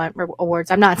glad you want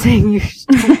awards. I'm not saying you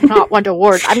should not want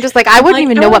awards. I'm just like, I wouldn't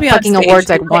even know what fucking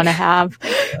awards I'd want to have.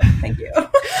 Thank you.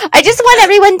 I just want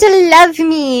everyone to love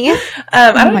me.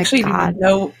 I don't actually even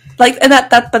know, like, and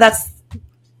but that's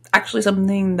actually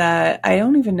something that I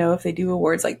don't even know if they do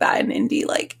awards like that in indie.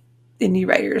 Like, indie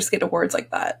writers get awards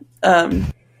like that.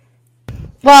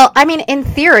 Well, I mean, in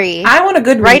theory, I want a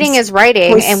good writing is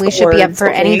writing, and we should be up for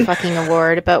any fucking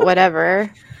award, but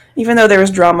whatever. Even though there was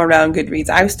drama around Goodreads,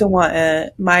 I still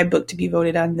want my book to be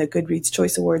voted on the Goodreads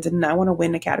Choice Awards, and I want to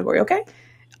win a category, okay?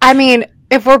 I mean,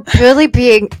 if we're really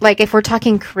being, like, if we're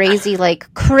talking crazy,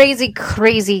 like, crazy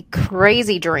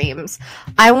dreams,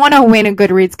 I want to win a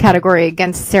Goodreads category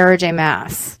against Sarah J.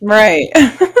 Maas. Right.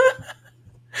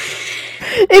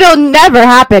 It'll never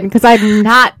happen because I'm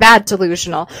not that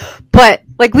delusional. But,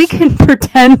 like, we can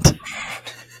pretend.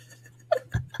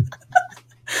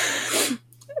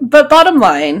 But bottom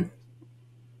line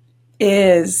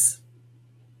is,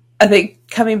 I think,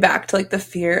 coming back to, like, the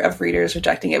fear of readers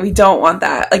rejecting it. We don't want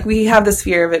that. Like, we have this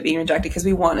fear of it being rejected because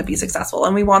we want to be successful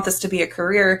and we want this to be a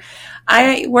career.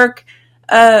 I work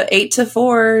a 8 to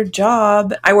 4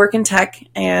 job. I work in tech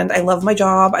and I love my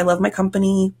job. I love my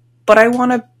company. But I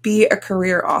want to be a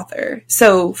career author.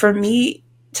 So for me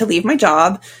to leave my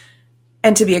job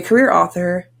and to be a career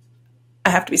author,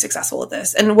 I have to be successful at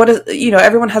this. And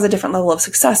everyone has a different level of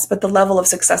success, but the level of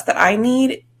success that I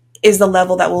need is the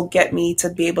level that will get me to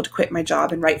be able to quit my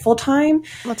job and write full time.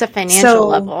 Well, it's a financial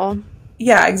level.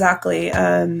 Yeah, exactly.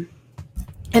 And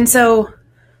so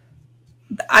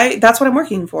that's what I'm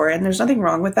working for. And there's nothing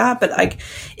wrong with that. But like,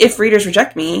 if readers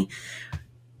reject me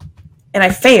and I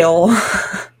fail,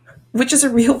 which is a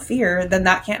real fear, then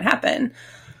that can't happen.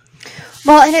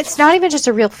 Well, and it's not even just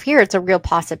a real fear; it's a real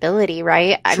possibility,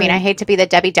 right? True. I mean, I hate to be the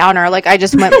Debbie Downer. Like, I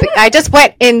just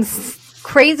went in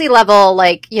crazy level,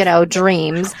 like,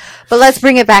 dreams. But let's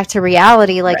bring it back to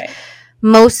reality. Like,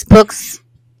 most books,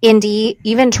 indie,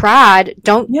 even trad,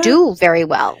 don't do very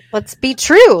well. Let's be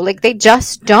true. Like, they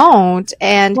just don't.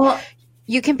 And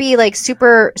you can be like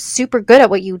super, super good at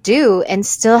what you do and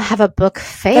still have a book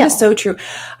fail. That is so true.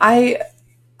 I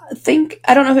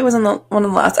don't know if it was in one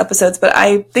of the last episodes, but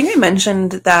I think I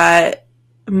mentioned that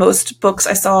most books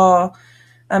I saw,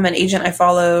 an agent I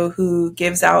follow who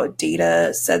gives out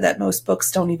data said that most books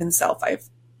don't even sell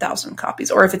 5,000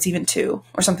 copies, or if it's even 2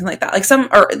 or something like that. Like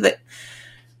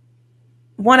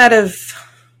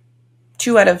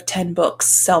 2 out of 10 books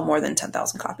sell more than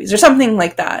 10,000 copies or something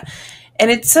like that. And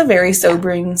it's a very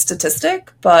sobering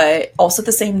statistic, but also at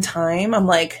the same time, I'm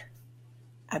like,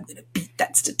 I'm going to beat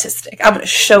that statistic. I'm going to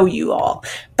show you all.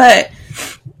 But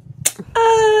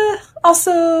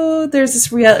also, there's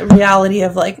this reality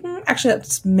of like, actually,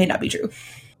 that may not be true.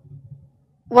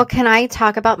 Well, can I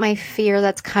talk about my fear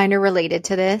that's kind of related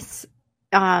to this?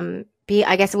 I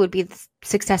guess it would be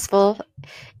successful.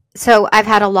 So I've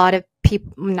had not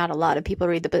a lot of people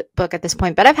read the book at this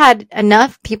point, but I've had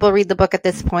enough people read the book at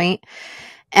this point.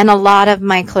 And a lot of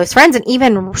my close friends, and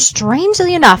even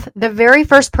strangely enough, the very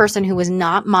first person who was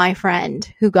not my friend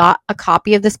who got a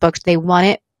copy of this book, they won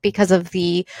it because of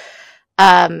the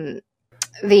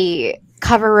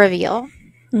cover reveal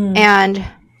and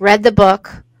read the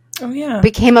book. Oh yeah.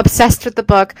 Became obsessed with the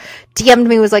book, DM'd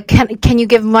me, was like, can you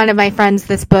give one of my friends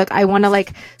this book? I want to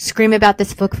like scream about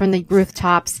this book from the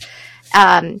rooftops.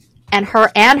 And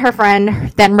her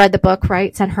friend then read the book,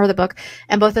 right? Sent her the book.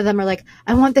 And both of them are like,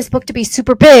 I want this book to be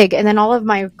super big. And then all of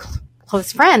my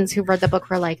close friends who read the book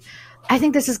were like, I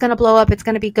think this is going to blow up. It's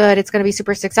going to be good. It's going to be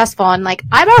super successful. And like,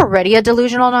 I'm already a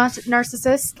delusional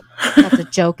narcissist. That's a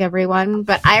joke, everyone.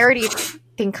 But I already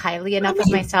think highly enough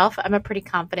of myself. I'm a pretty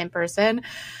confident person.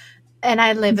 And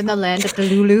I live in the land of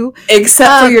Delulu.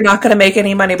 Except for you're not going to make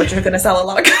any money, but you're going to sell a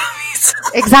lot of copies.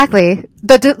 Exactly.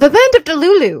 The land of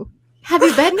Delulu. Have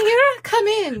you been here? Come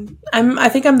in. I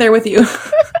think I'm there with you.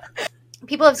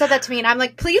 People have said that to me, and I'm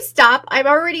like, please stop. I'm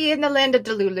already in the land of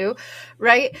Delulu,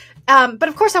 right? But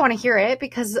of course I want to hear it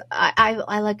because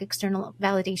I like external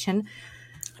validation.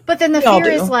 But then the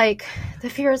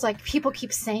fear is like people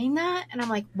keep saying that, and I'm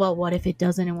like, well, what if it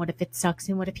doesn't, and what if it sucks,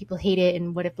 and what if people hate it,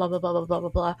 and what if blah blah blah blah blah blah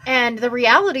blah. And the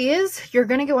reality is, you're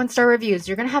gonna get 1-star reviews.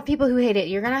 You're gonna have people who hate it.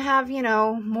 You're gonna have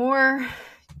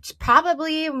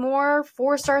probably more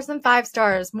 4 stars than 5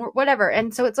 stars, more whatever.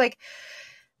 And so it's like,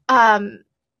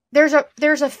 there's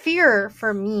a fear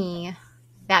for me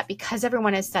that because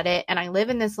everyone has said it, and I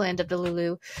live in this land of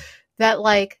Delulu, that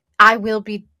like I will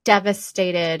be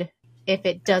devastated if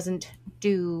it doesn't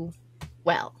do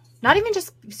well. Not even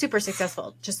just super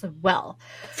successful, just well.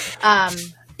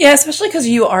 Yeah, especially because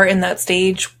you are in that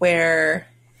stage where,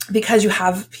 because you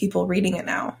have people reading it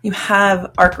now, you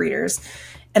have ARC readers,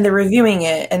 and they're reviewing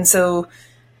it. And so,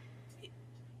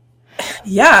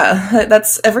 yeah,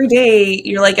 that's every day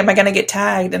you're like, am I going to get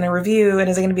tagged in a review? And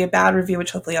is it going to be a bad review?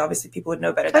 Which hopefully, obviously, people would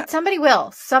know better. But somebody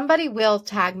will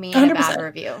tag me in 100%. A bad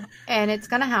review. And it's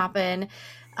going to happen.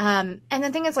 And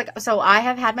the thing is, like, so I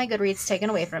have had my Goodreads taken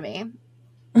away from me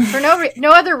for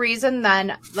no other reason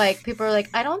than, like, people are like,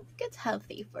 I don't think it's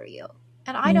healthy for you.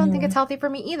 And I don't think it's healthy for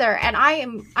me either. And I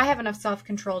have enough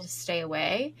self-control to stay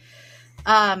away.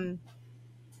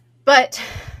 But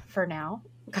for now,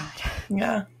 God.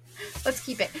 Yeah. Let's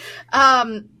keep it.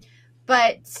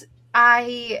 But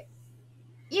I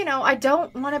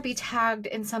don't want to be tagged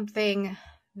in something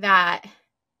that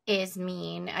is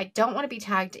mean. I don't want to be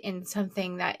tagged in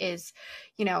something that is,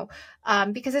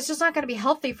 because it's just not going to be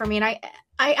healthy for me. And I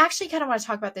actually kind of want to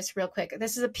talk about this real quick.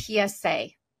 This is a PSA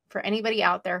for anybody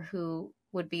out there who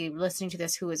would be listening to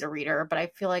this who is a reader, but I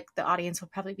feel like the audience will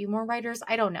probably be more writers.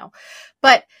 I don't know.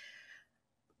 But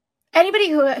anybody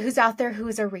who's out there who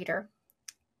is a reader,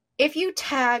 if you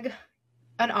tag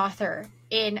an author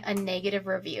in a negative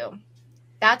review,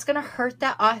 that's going to hurt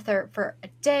that author for a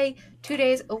day, 2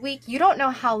 days, a week. You don't know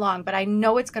how long, but I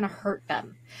know it's going to hurt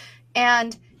them.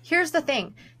 And here's the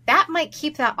thing. That might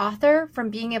keep that author from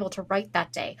being able to write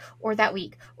that day or that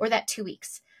week or that 2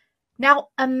 weeks. Now,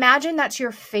 imagine that's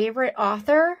your favorite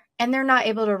author and they're not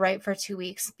able to write for 2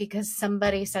 weeks because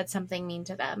somebody said something mean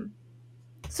to them.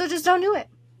 So just don't do it.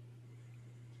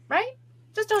 Right?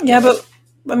 Just don't do it. Yeah, but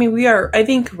I mean, I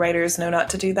think writers know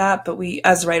not to do that, but we,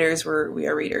 as writers, we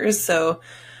are readers. So,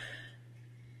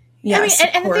 yes,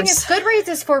 and the thing is, Goodreads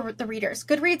is for the readers.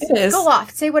 Goodreads, go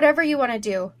off. Say whatever you want to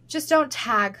do. Just don't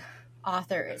tag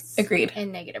authors. Agreed.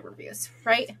 In negative reviews,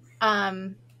 right?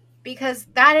 Because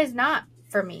that is not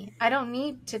for me. I don't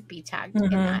need to be tagged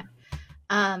in that.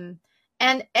 And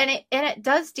it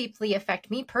does deeply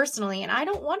affect me personally, and I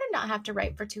don't want to not have to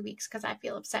write for 2 weeks because I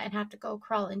feel upset and have to go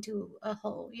crawl into a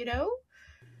hole,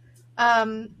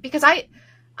 because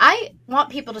I want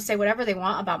people to say whatever they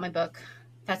want about my book.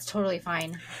 That's totally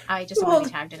fine. I just want to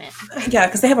be tagged in it. Yeah,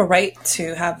 because they have a right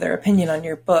to have their opinion on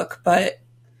your book, but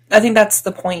I think that's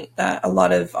the point that a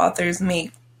lot of authors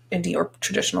make, indie or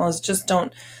traditional, is just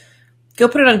don't go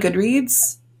put it on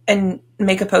Goodreads and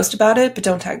make a post about it, but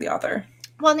don't tag the author.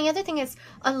 Well, and the other thing is,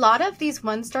 a lot of these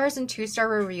 1-star and 2-star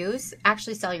reviews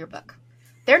actually sell your book.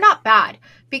 They're not bad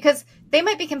because they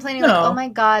might be complaining like, oh my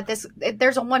God, there's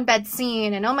a 1-bed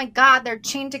scene, and oh my God, they're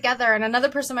chained together. And another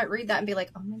person might read that and be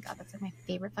like, oh my God, that's like my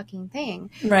favorite fucking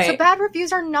thing. Right. So bad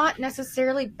reviews are not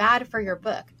necessarily bad for your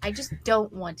book. I just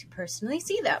don't want to personally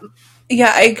see them.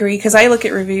 Yeah, I agree. Because I look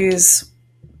at reviews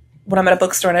when I'm at a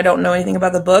bookstore and I don't know anything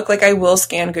about the book. Like, I will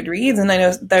scan Goodreads, and I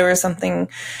know there was something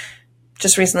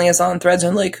just recently I saw on Threads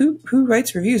and like, who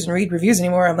writes reviews and read reviews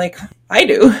anymore? I'm like, I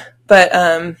do. But,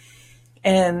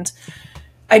 and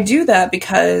I do that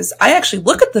because I actually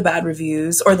look at the bad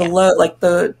reviews or the low, like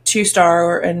the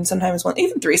 2-star and sometimes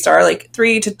even 3-star, like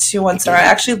 3 to 2 1-star. I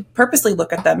actually purposely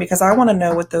look at them because I want to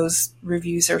know what those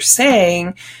reviews are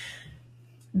saying.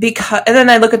 And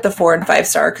then I look at the 4 and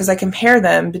 5-star because I compare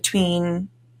them between,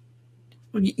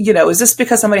 is this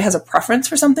because somebody has a preference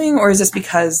for something, or is this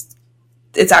because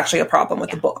it's actually a problem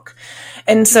with the book.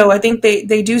 And so I think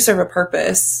they do serve a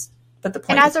purpose, but the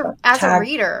point and is as a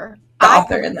reader, the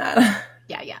author in that.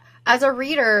 Yeah. As a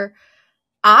reader,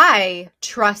 I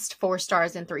trust 4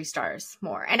 stars and 3 stars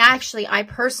more. And actually, I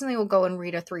personally will go and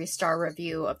read a 3-star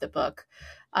review of the book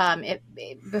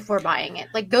before buying it.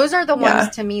 Like, those are the ones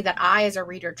to me that I, as a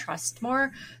reader, trust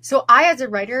more. So I, as a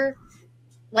writer,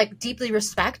 like, deeply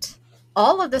respect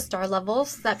all of the star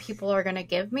levels that people are going to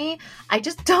give me. I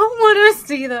just don't want to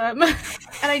see them. And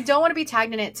I don't want to be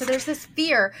tagged in it. So there's this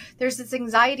fear, there's this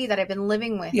anxiety that I've been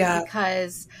living with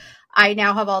because I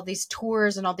now have all these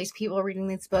tours and all these people reading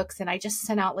these books. And I just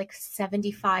sent out like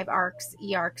 75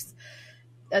 e-arcs,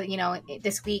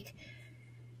 this week,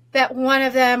 that one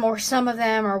of them or some of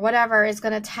them or whatever is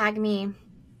going to tag me.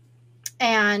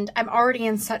 And I'm already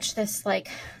in such this like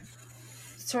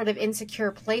sort of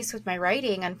insecure place with my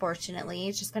writing. Unfortunately,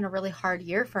 it's just been a really hard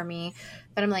year for me,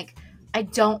 but I'm like, I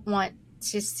don't want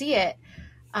to see it.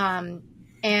 And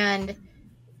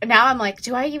now I'm like,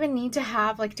 do I even need to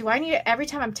have, like, do I need to, every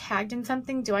time I'm tagged in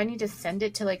something, do I need to send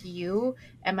it to like you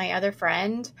and my other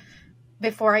friend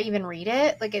before I even read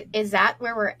it? Like, is that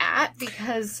where we're at?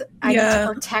 Because I need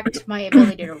to protect my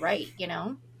ability to write,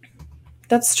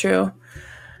 That's true.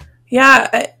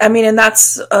 Yeah, I mean, and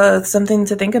that's something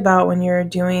to think about when you're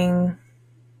doing,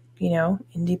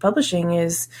 indie publishing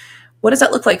is, what does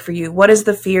that look like for you? What are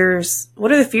the fears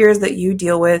that you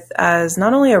deal with as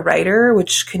not only a writer,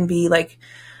 which can be like,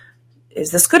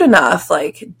 is this good enough?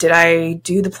 Like, did I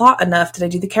do the plot enough? Did I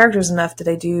do the characters enough? Did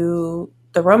I do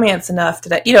the romance enough?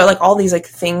 Did I, like all these like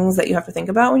things that you have to think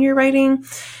about when you're writing,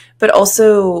 but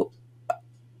also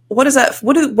what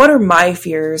are my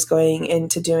fears going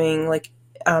into doing like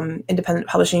independent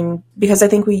publishing? Because I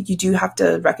think you do have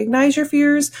to recognize your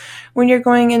fears when you're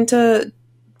going into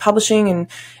publishing and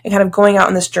kind of going out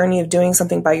on this journey of doing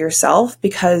something by yourself,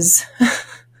 because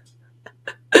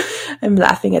I'm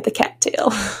laughing at the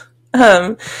cattail.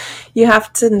 You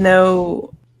have to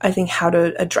know, I think, how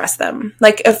to address them.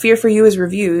 Like, a fear for you is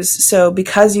reviews. So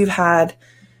because you've had,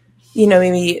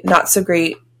 maybe not so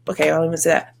great, okay, I don't even say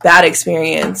that, bad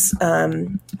experience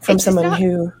from someone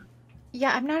who...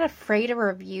 Yeah, I'm not afraid of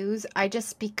reviews. I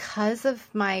just, because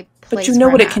of my But place, you know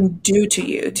what it can do to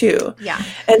you too. Yeah.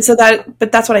 And so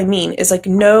that's what I mean, is like,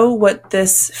 know what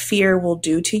this fear will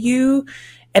do to you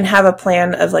and have a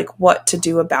plan of like what to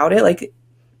do about it. Like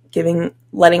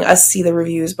letting us see the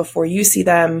reviews before you see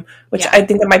them, which I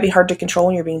think that might be hard to control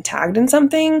when you're being tagged in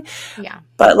something. Yeah.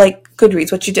 But like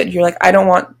Goodreads, what you did, you're like, I don't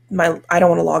want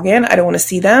to log in. I don't want to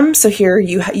see them. So here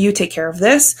you take care of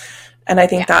this. And I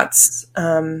think that's,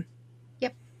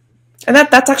 and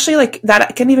that's actually like,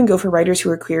 that can even go for writers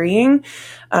who are querying,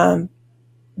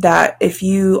 that if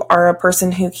you are a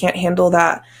person who can't handle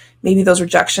that, maybe those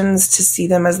rejections, to see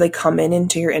them as they come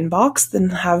into your inbox, then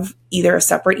have either a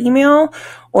separate email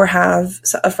or have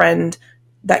a friend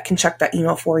that can check that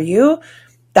email for you.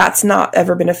 That's not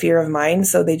ever been a fear of mine.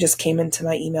 So they just came into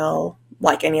my email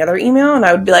like any other email, and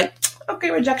I would be like, okay,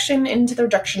 rejection, into the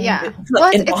rejection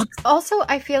inbox. It's also,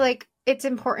 I feel like it's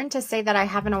important to say that I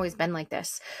haven't always been like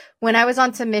this. When I was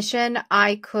on submission,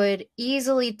 I could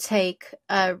easily take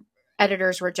a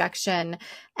editor's rejection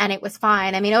and it was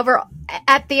fine. I mean,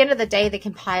 at the end of the day, they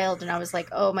compiled and I was like,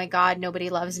 oh my God,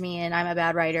 nobody loves me and I'm a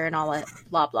bad writer and all that,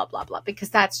 blah, blah, blah, blah, because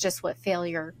that's just what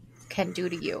failure can do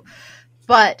to you.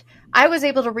 But I was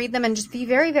able to read them and just be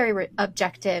very, very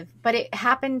objective. But it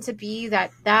happened to be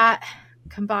that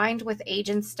combined with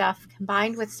agent stuff,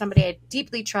 combined with somebody I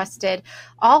deeply trusted,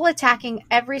 all attacking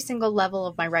every single level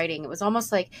of my writing. It was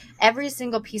almost like every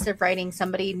single piece of writing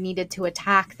somebody needed to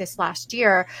attack this last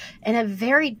year in a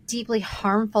very deeply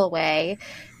harmful way.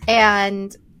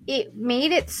 And it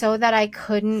made it so that I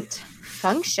couldn't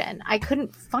function. I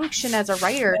couldn't function as a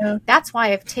writer. Yeah. That's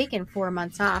why I've taken 4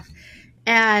 months off.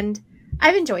 And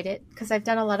I've enjoyed it because I've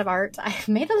done a lot of art. I've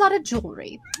made a lot of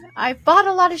jewelry. I've bought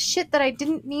a lot of shit that I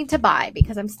didn't need to buy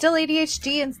because I'm still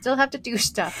ADHD and still have to do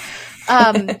stuff.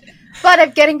 But I'm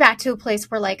getting back to a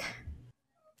place where like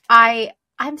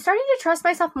I'm starting to trust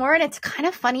myself more. And it's kind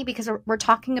of funny because we're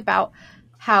talking about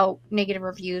how negative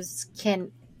reviews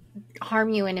can harm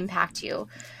you and impact you.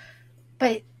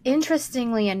 But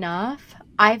interestingly enough,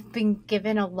 I've been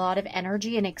given a lot of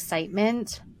energy and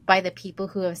excitement by the people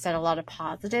who have said a lot of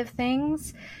positive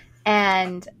things.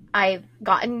 And I've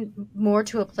gotten more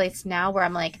to a place now where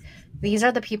I'm like, these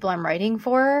are the people I'm writing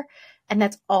for. And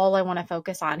that's all I want to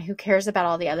focus on. Who cares about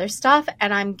all the other stuff?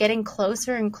 And I'm getting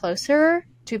closer and closer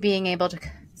to being able to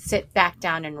sit back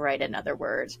down and write another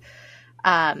word.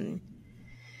 I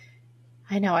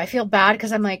know, I feel bad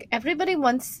because I'm like, everybody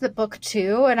wants the book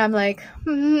too. And I'm like,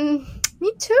 me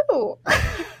too.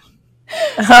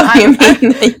 Oh, you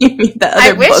mean the I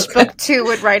other wish book? book 2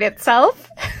 would write itself.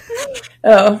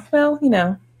 Oh, well,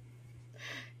 I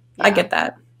Yeah. get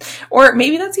that. Or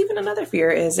maybe that's even another fear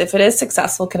is if it is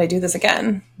successful, can I do this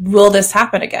again? Will this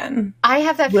happen again? I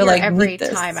have that Will fear I meet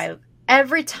this?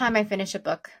 every time I finish a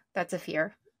book. That's a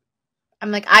fear.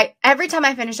 I'm like, every time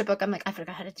I finish a book, I'm like, I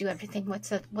forgot how to do everything.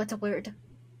 What's a word?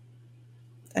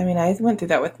 I mean, I went through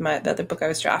that with the other book I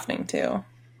was drafting too.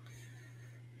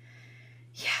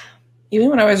 Yeah.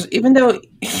 Even though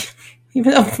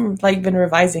I've like been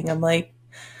revising, I'm like,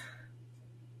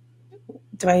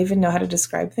 do I even know how to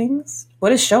describe things?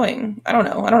 What is showing? I don't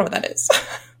know. I don't know what that is.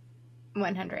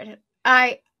 100.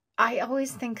 I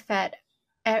always think that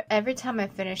every time I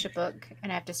finish a book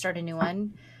and I have to start a new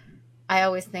one, I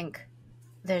always think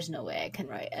there's no way I can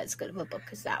write as good of a book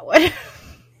as that one.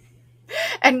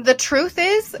 And the truth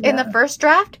is, in the first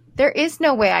draft, there is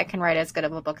no way I can write as good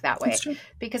of a book that way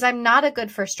because I'm not a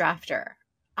good first drafter.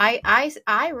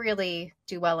 I really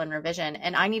do well in revision,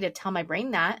 and I need to tell my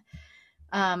brain that.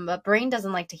 But brain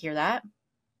doesn't like to hear that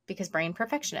because brain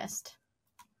perfectionist.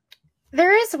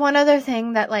 There is one other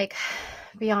thing that, like,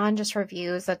 beyond just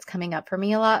reviews that's coming up for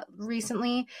me a lot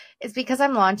recently is because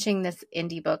I'm launching this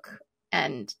indie book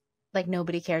and like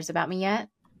nobody cares about me yet.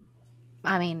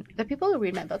 I mean, the people who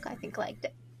read my book, I think, liked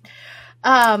it.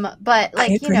 But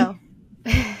like,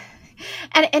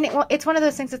 and it's one of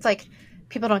those things that's like,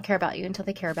 people don't care about you until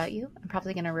they care about you. I'm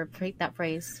probably going to repeat that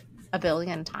phrase a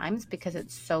billion times because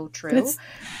it's so true.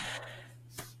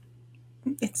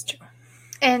 It's true.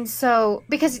 And so,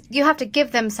 because you have to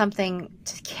give them something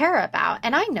to care about.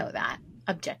 And I know that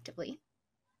objectively.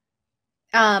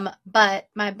 But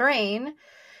my brain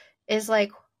is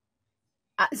like,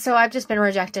 so I've just been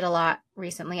rejected a lot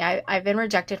recently. I've been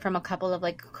rejected from a couple of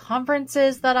like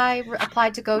conferences that I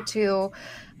applied to go to.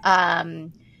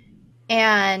 And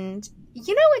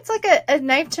it's like a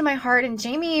knife to my heart. And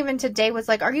Jamie even today was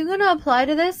like, are you going to apply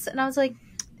to this? And I was like,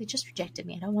 they just rejected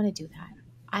me. I don't want to do that.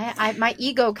 My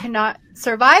ego cannot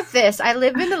survive this. I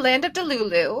live in the land of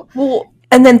Delulu. Well,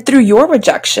 and then through your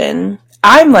rejection,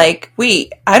 I'm like,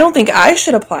 wait, I don't think I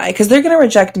should apply because they're going to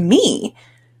reject me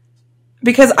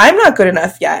because I'm not good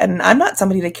enough yet. And I'm not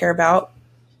somebody to care about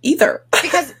either.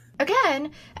 Because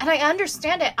again, and I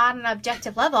understand it on an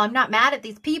objective level, I'm not mad at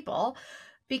these people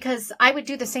because I would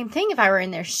do the same thing if I were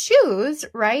in their shoes,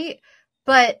 right?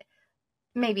 But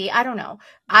maybe, I don't know.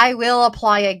 I will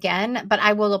apply again, but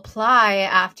I will apply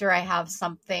after I have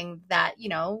something that,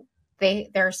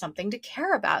 there's something to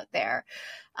care about there.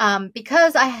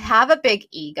 Because I have a big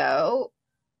ego.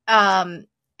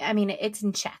 It's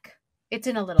in check. It's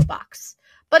in a little box,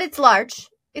 but it's large.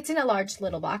 It's in a large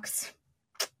little box.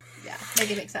 Yeah,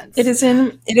 make it make sense. It is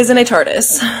in a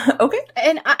TARDIS. Okay.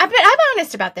 And I'm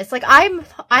honest about this. Like I'm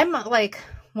like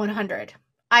 100.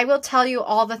 I will tell you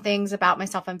all the things about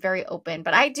myself. I'm very open,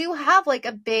 but I do have like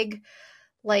a big,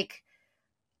 like,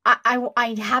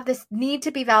 I have this need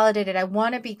to be validated. I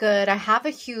want to be good. I have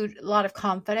a lot of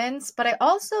confidence, but I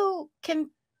also can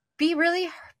be really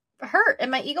hurt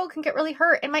and my ego can get really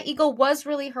hurt. And my ego was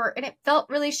really hurt and it felt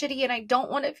really shitty. And I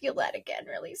don't want to feel that again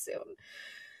really soon.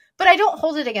 But I don't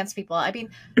hold it against people. I mean,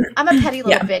 I'm a petty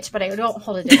little bitch, but I don't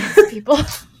hold it against people.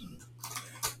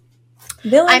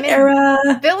 Villain era.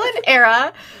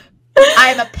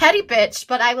 I'm a petty bitch,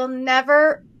 but I will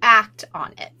never act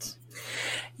on it.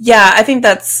 Yeah, I think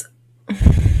that's, So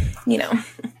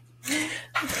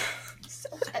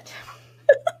bad.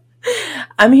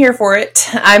 I'm here for it.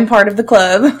 I'm part of the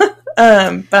club. But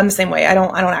I'm the same way. I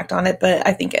don't act on it, but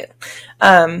I think it.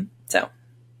 So,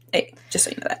 hey, just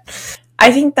so you know that.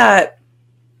 I think that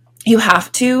you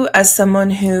have to, as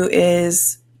someone who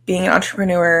is being an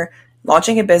entrepreneur,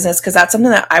 launching a business, because that's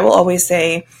something that I will always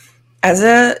say, as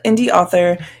an indie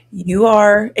author, you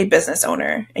are a business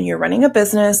owner and you're running a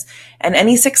business, and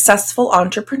any successful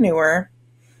entrepreneur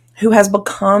who has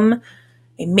become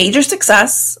a major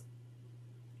success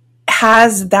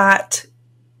has that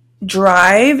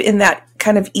drive in that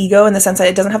kind of ego in the sense that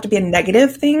it doesn't have to be a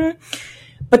negative thing,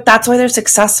 but that's why they're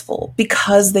successful,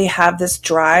 because they have this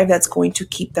drive that's going to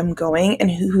keep them going,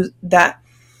 and that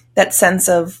sense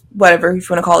of whatever, if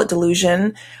you want to call it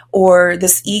delusion, or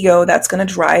this ego that's going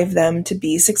to drive them to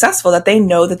be successful, that they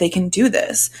know that they can do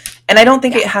this. And I don't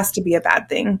think it has to be a bad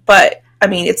thing, but I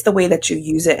mean, it's the way that you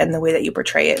use it and the way that you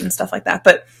portray it and stuff like that.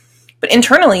 But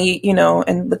internally,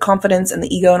 and the confidence and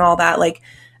the ego and all that, like,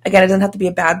 again, it doesn't have to be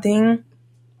a bad thing,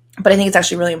 but I think it's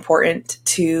actually really important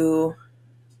to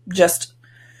just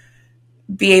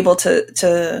be able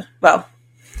to well,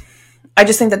 I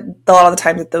just think that a lot of the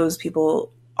time that those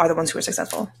people are the ones who are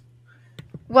successful.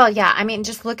 Well, yeah. I mean,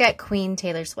 just look at Queen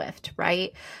Taylor Swift,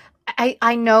 right?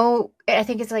 I know, I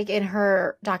think it's like in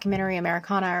her documentary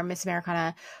Americana or Miss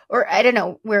Americana, or I don't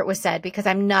know where it was said, because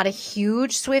I'm not a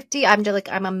huge Swiftie. I'm just like,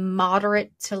 I'm a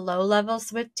moderate to low level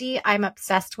Swiftie. I'm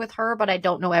obsessed with her, but I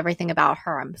don't know everything about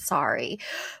her. I'm sorry.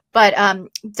 But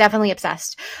definitely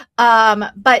obsessed.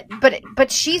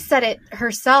 But she said it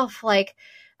herself, like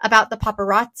about the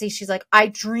paparazzi. She's like, I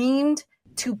dreamed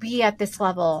to be at this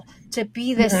level, to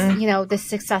be this, this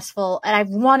successful. And I've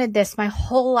wanted this my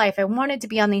whole life. I wanted to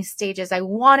be on these stages. I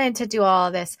wanted to do all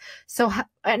of this. So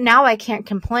now I can't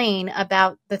complain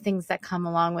about the things that come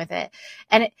along with it.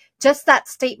 And just that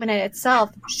statement in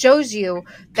itself shows you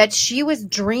that she was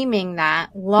dreaming that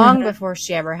long before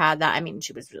she ever had that. I mean,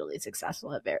 she was really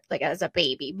successful like as a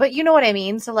baby, but you know what I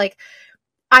mean? So like,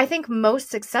 I think most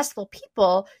successful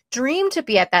people dream to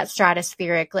be at that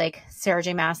stratospheric, like Sarah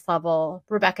J. Maas level,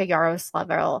 Rebecca Yarros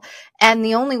level. And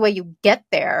the only way you get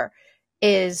there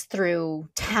is through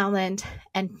talent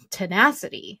and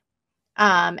tenacity.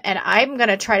 And I'm going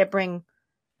to try to bring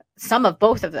some of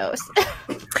both of those.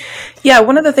 Yeah,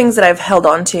 one of the things that I've held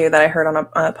on to that I heard on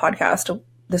a podcast,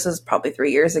 this is probably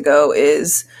 3 years ago,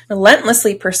 is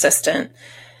relentlessly persistent.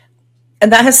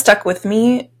 And that has stuck with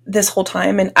me this whole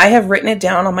time. And I have written it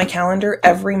down on my calendar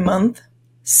every month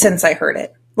since I heard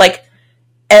it. Like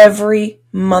every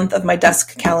month of my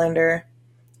desk calendar,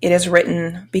 it is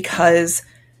written, because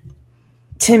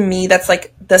to me, that's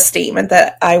like the statement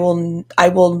that I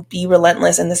will be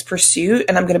relentless in this pursuit,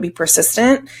 and I'm going to be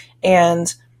persistent,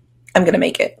 and I'm going to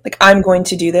make it. Like I'm going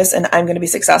to do this, and I'm going to be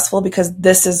successful, because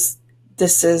this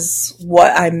is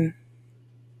what I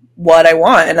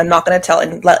want. And I'm not going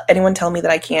to let anyone tell me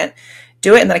that I can't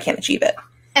do it and that I can't achieve it.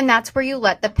 And that's where you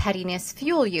let the pettiness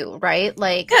fuel you, right?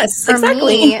 Like, yes, for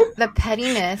exactly. me, the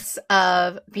pettiness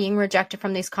of being rejected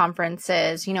from these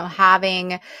conferences,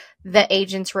 having the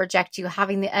agents reject you,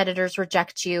 having the editors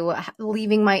reject you,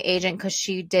 leaving my agent because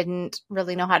she didn't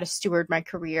really know how to steward my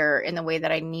career in the way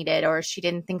that I needed, or she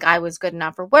didn't think I was good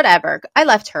enough, or whatever. I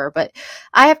left her, but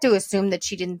I have to assume that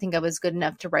she didn't think I was good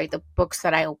enough to write the books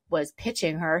that I was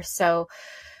pitching her. So,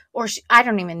 I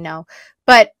don't even know.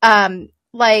 But,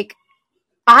 like,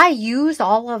 I use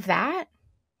all of that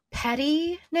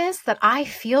pettiness that I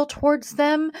feel towards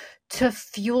them to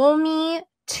fuel me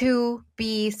to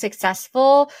be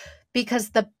successful, because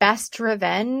the best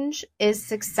revenge is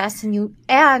success, and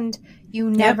you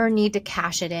never need to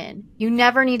cash it in. You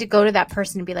never need to go to that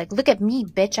person and be like, look at me,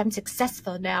 bitch, I'm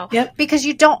successful now. Yep. Because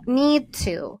you don't need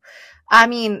to. I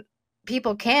mean,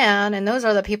 people can, and those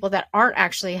are the people that aren't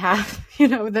actually have,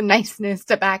 the niceness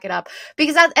to back it up.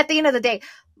 Because at the end of the day,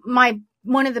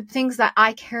 one of the things that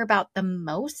I care about the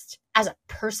most as a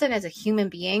person, as a human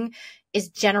being, is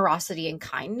generosity and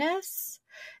kindness.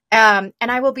 And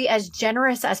I will be as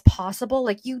generous as possible.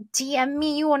 Like, you DM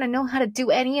me, you want to know how to do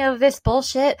any of this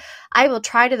bullshit, I will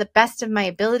try to the best of my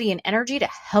ability and energy to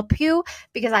help you,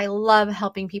 because I love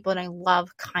helping people and I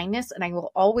love kindness, and I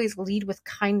will always lead with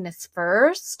kindness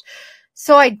first.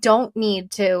 So I don't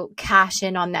need to cash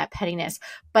in on that pettiness,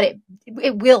 but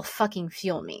it will fucking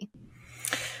fuel me.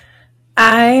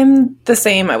 I'm the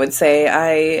same, I would say.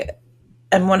 I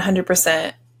am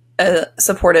 100% a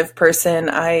supportive person.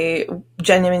 I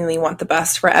genuinely want the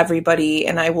best for everybody,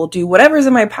 and I will do whatever's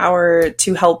in my power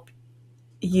to help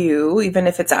you, even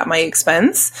if it's at my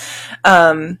expense,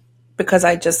 because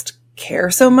I just care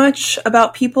so much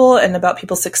about people and about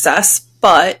people's success.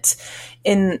 But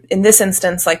in this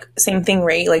instance, like, same thing,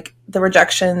 right? Like the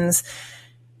rejections,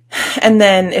 and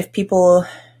then if people,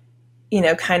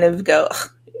 kind of go,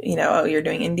 oh, you're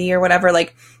doing indie or whatever,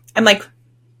 like, I'm like,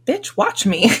 bitch, watch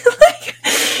me. Like,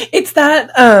 it's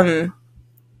that,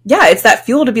 it's that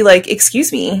fuel to be like,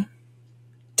 excuse me,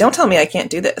 don't tell me I can't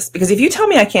do this, because if you tell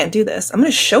me I can't do this, I'm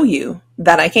going to show you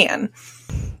that I can.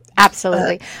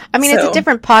 Absolutely. I mean, it's a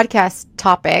different podcast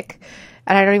topic,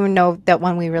 and I don't even know that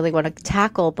one we really want to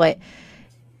tackle, but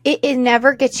it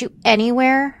never gets you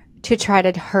anywhere to try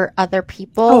to hurt other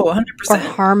people. Oh, 100%. Or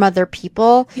harm other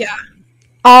people. Yeah.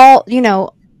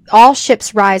 All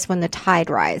ships rise when the tide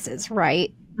rises,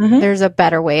 right? Mm-hmm. There's a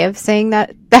better way of saying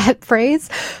that phrase.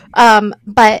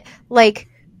 But like,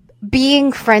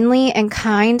 being friendly and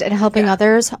kind and helping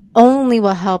others only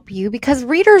will help you, because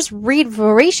readers read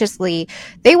voraciously.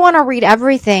 They want to read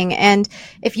everything. And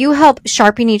if you help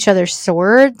sharpen each other's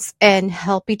swords and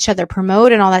help each other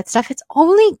promote and all that stuff, it's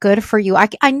only good for you.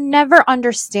 I never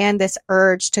understand this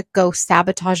urge to go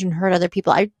sabotage and hurt other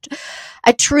people. I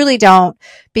truly don't,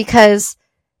 because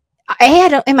I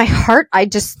had in my heart,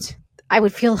 I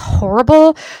would feel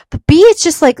horrible. But B, it's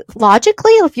just like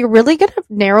logically, if you're really going to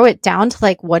narrow it down to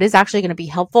like what is actually going to be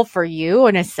helpful for you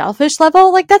on a selfish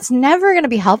level, like that's never going to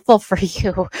be helpful for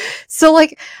you. So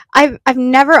like I've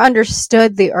never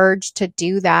understood the urge to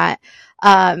do that.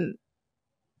 And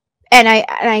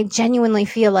I genuinely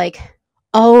feel like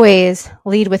always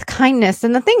lead with kindness.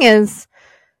 And the thing is,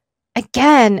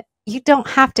 again, you don't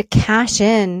have to cash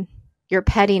in your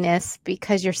pettiness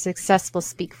because your success will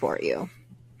speak for you.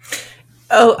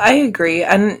 Oh, I agree.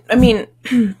 And I mean,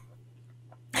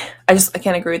 I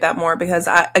can't agree with that more because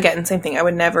again, same thing. I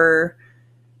would never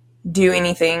do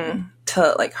anything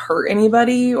to like hurt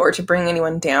anybody or to bring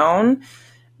anyone down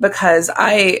because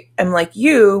I am like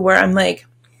you, where I'm like,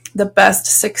 the best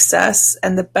success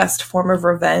and the best form of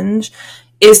revenge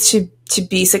is to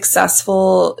be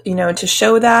successful, you know, to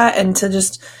show that and to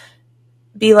just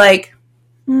be like,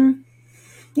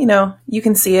 you know, you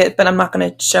can see it, but I'm not going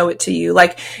to show it to you.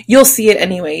 Like, you'll see it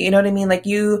anyway. You know what I mean? Like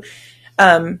you'll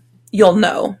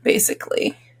know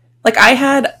basically. Like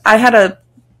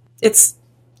it's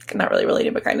not really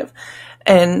related, but kind of.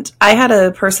 And I had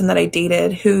a person that I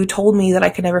dated who told me that I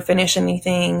could never finish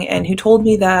anything and who told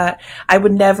me that I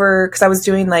would never, because I was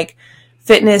doing like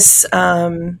fitness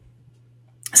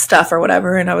stuff or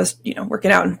whatever, and I was, you know, working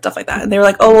out and stuff like that. And they were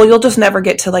like, oh, well, you'll just never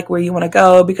get to like where you want to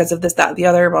go because of this, that, the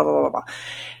other, blah, blah, blah, blah.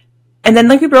 And then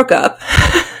like we broke up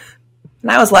and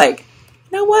I was like,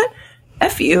 you know what?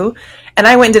 F you. And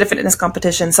I went and did a fitness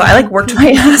competition. So I like worked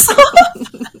my ass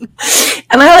off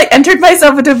and I like entered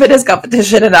myself into a fitness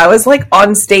competition and I was like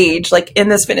on stage, like in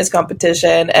this fitness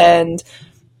competition. And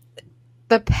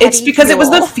it's because fuel. It was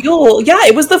the fuel. Yeah.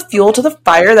 It was the fuel to the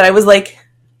fire that I was like,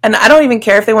 and I don't even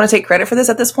care if they want to take credit for this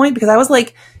at this point, because I was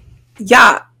like,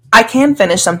 yeah, I can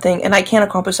finish something and I can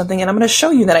accomplish something and I'm going to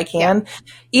show you that I can.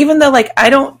 Even though like,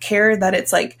 I don't care that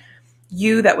it's like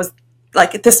you that was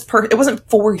like it wasn't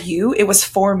for you, it was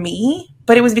for me,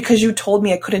 but it was because you told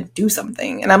me I couldn't do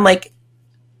something. And I'm like,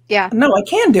 yeah, no, I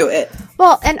can do it.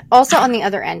 Well, and also on the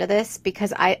other end of this,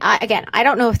 because I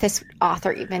don't know if this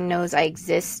author even knows I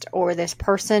exist or this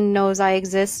person knows I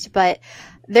exist, but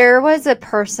there was a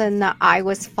person that I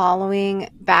was following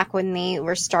back when they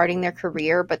were starting their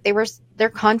career, but their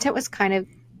content was kind of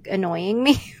annoying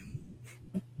me.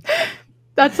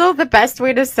 That's not the best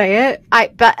way to say it.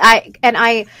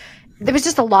 There was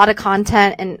just a lot of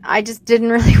content and I just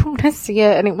didn't really want to see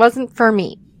it, and it wasn't for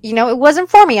me. You know, it wasn't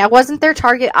for me. I wasn't their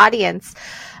target audience.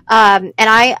 And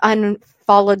I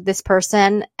unfollowed this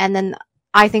person, and then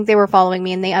I think they were following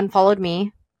me and they unfollowed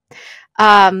me.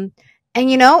 And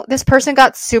you know, this person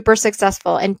got super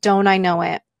successful, and don't I know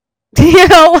it? You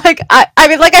know, like I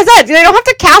mean, like I said, they don't have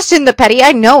to cash in the petty.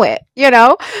 I know it. You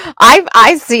know,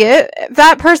 I see it.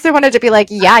 That person wanted to be like,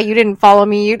 yeah, you didn't follow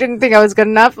me. You didn't think I was good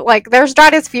enough. Like they're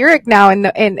stratospheric now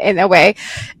in a way,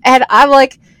 and I'm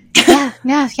like, yeah.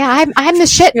 I'm the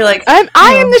shit. You're like, I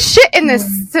am the shit in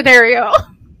this scenario.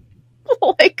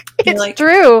 Like it's like,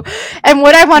 true. And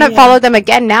would I want to follow them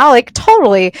again now? Like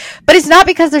totally. But it's not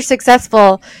because they're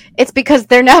successful. It's because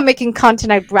they're now making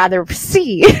content I'd rather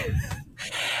see.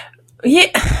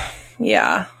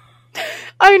 Yeah.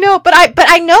 I know, but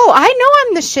I know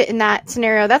I'm the shit in that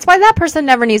scenario. That's why that person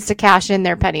never needs to cash in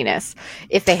their pettiness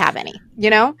if they have any, you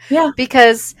know? Yeah.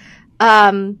 Because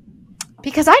I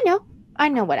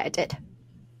know what I did.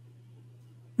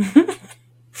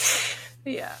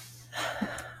 Yeah.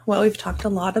 Well, we've talked a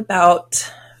lot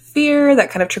about fear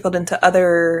that kind of trickled into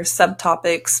other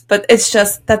subtopics, but it's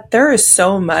just that there is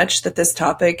so much that this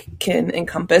topic can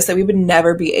encompass that we would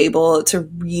never be able to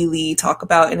really talk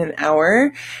about in an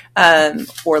hour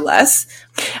or less.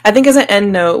 I think as an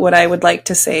end note, what I would like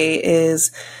to say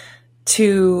is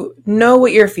to know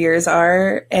what your fears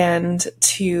are and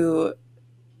to,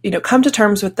 you know, come to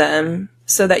terms with them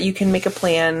so that you can make a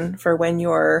plan for when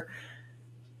you're,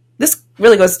 this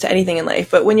really goes to anything in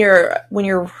life, but when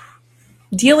you're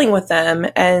dealing with them,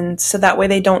 and so that way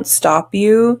they don't stop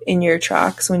you in your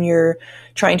tracks when you're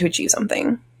trying to achieve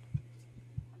something.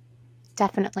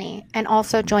 Definitely. And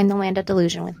also join the land of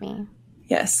delusion with me.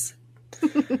 Yes.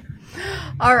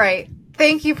 All right.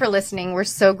 Thank you for listening. We're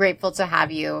so grateful to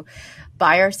have you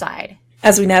by our side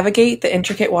as we navigate the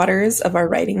intricate waters of our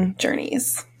writing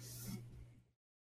journeys.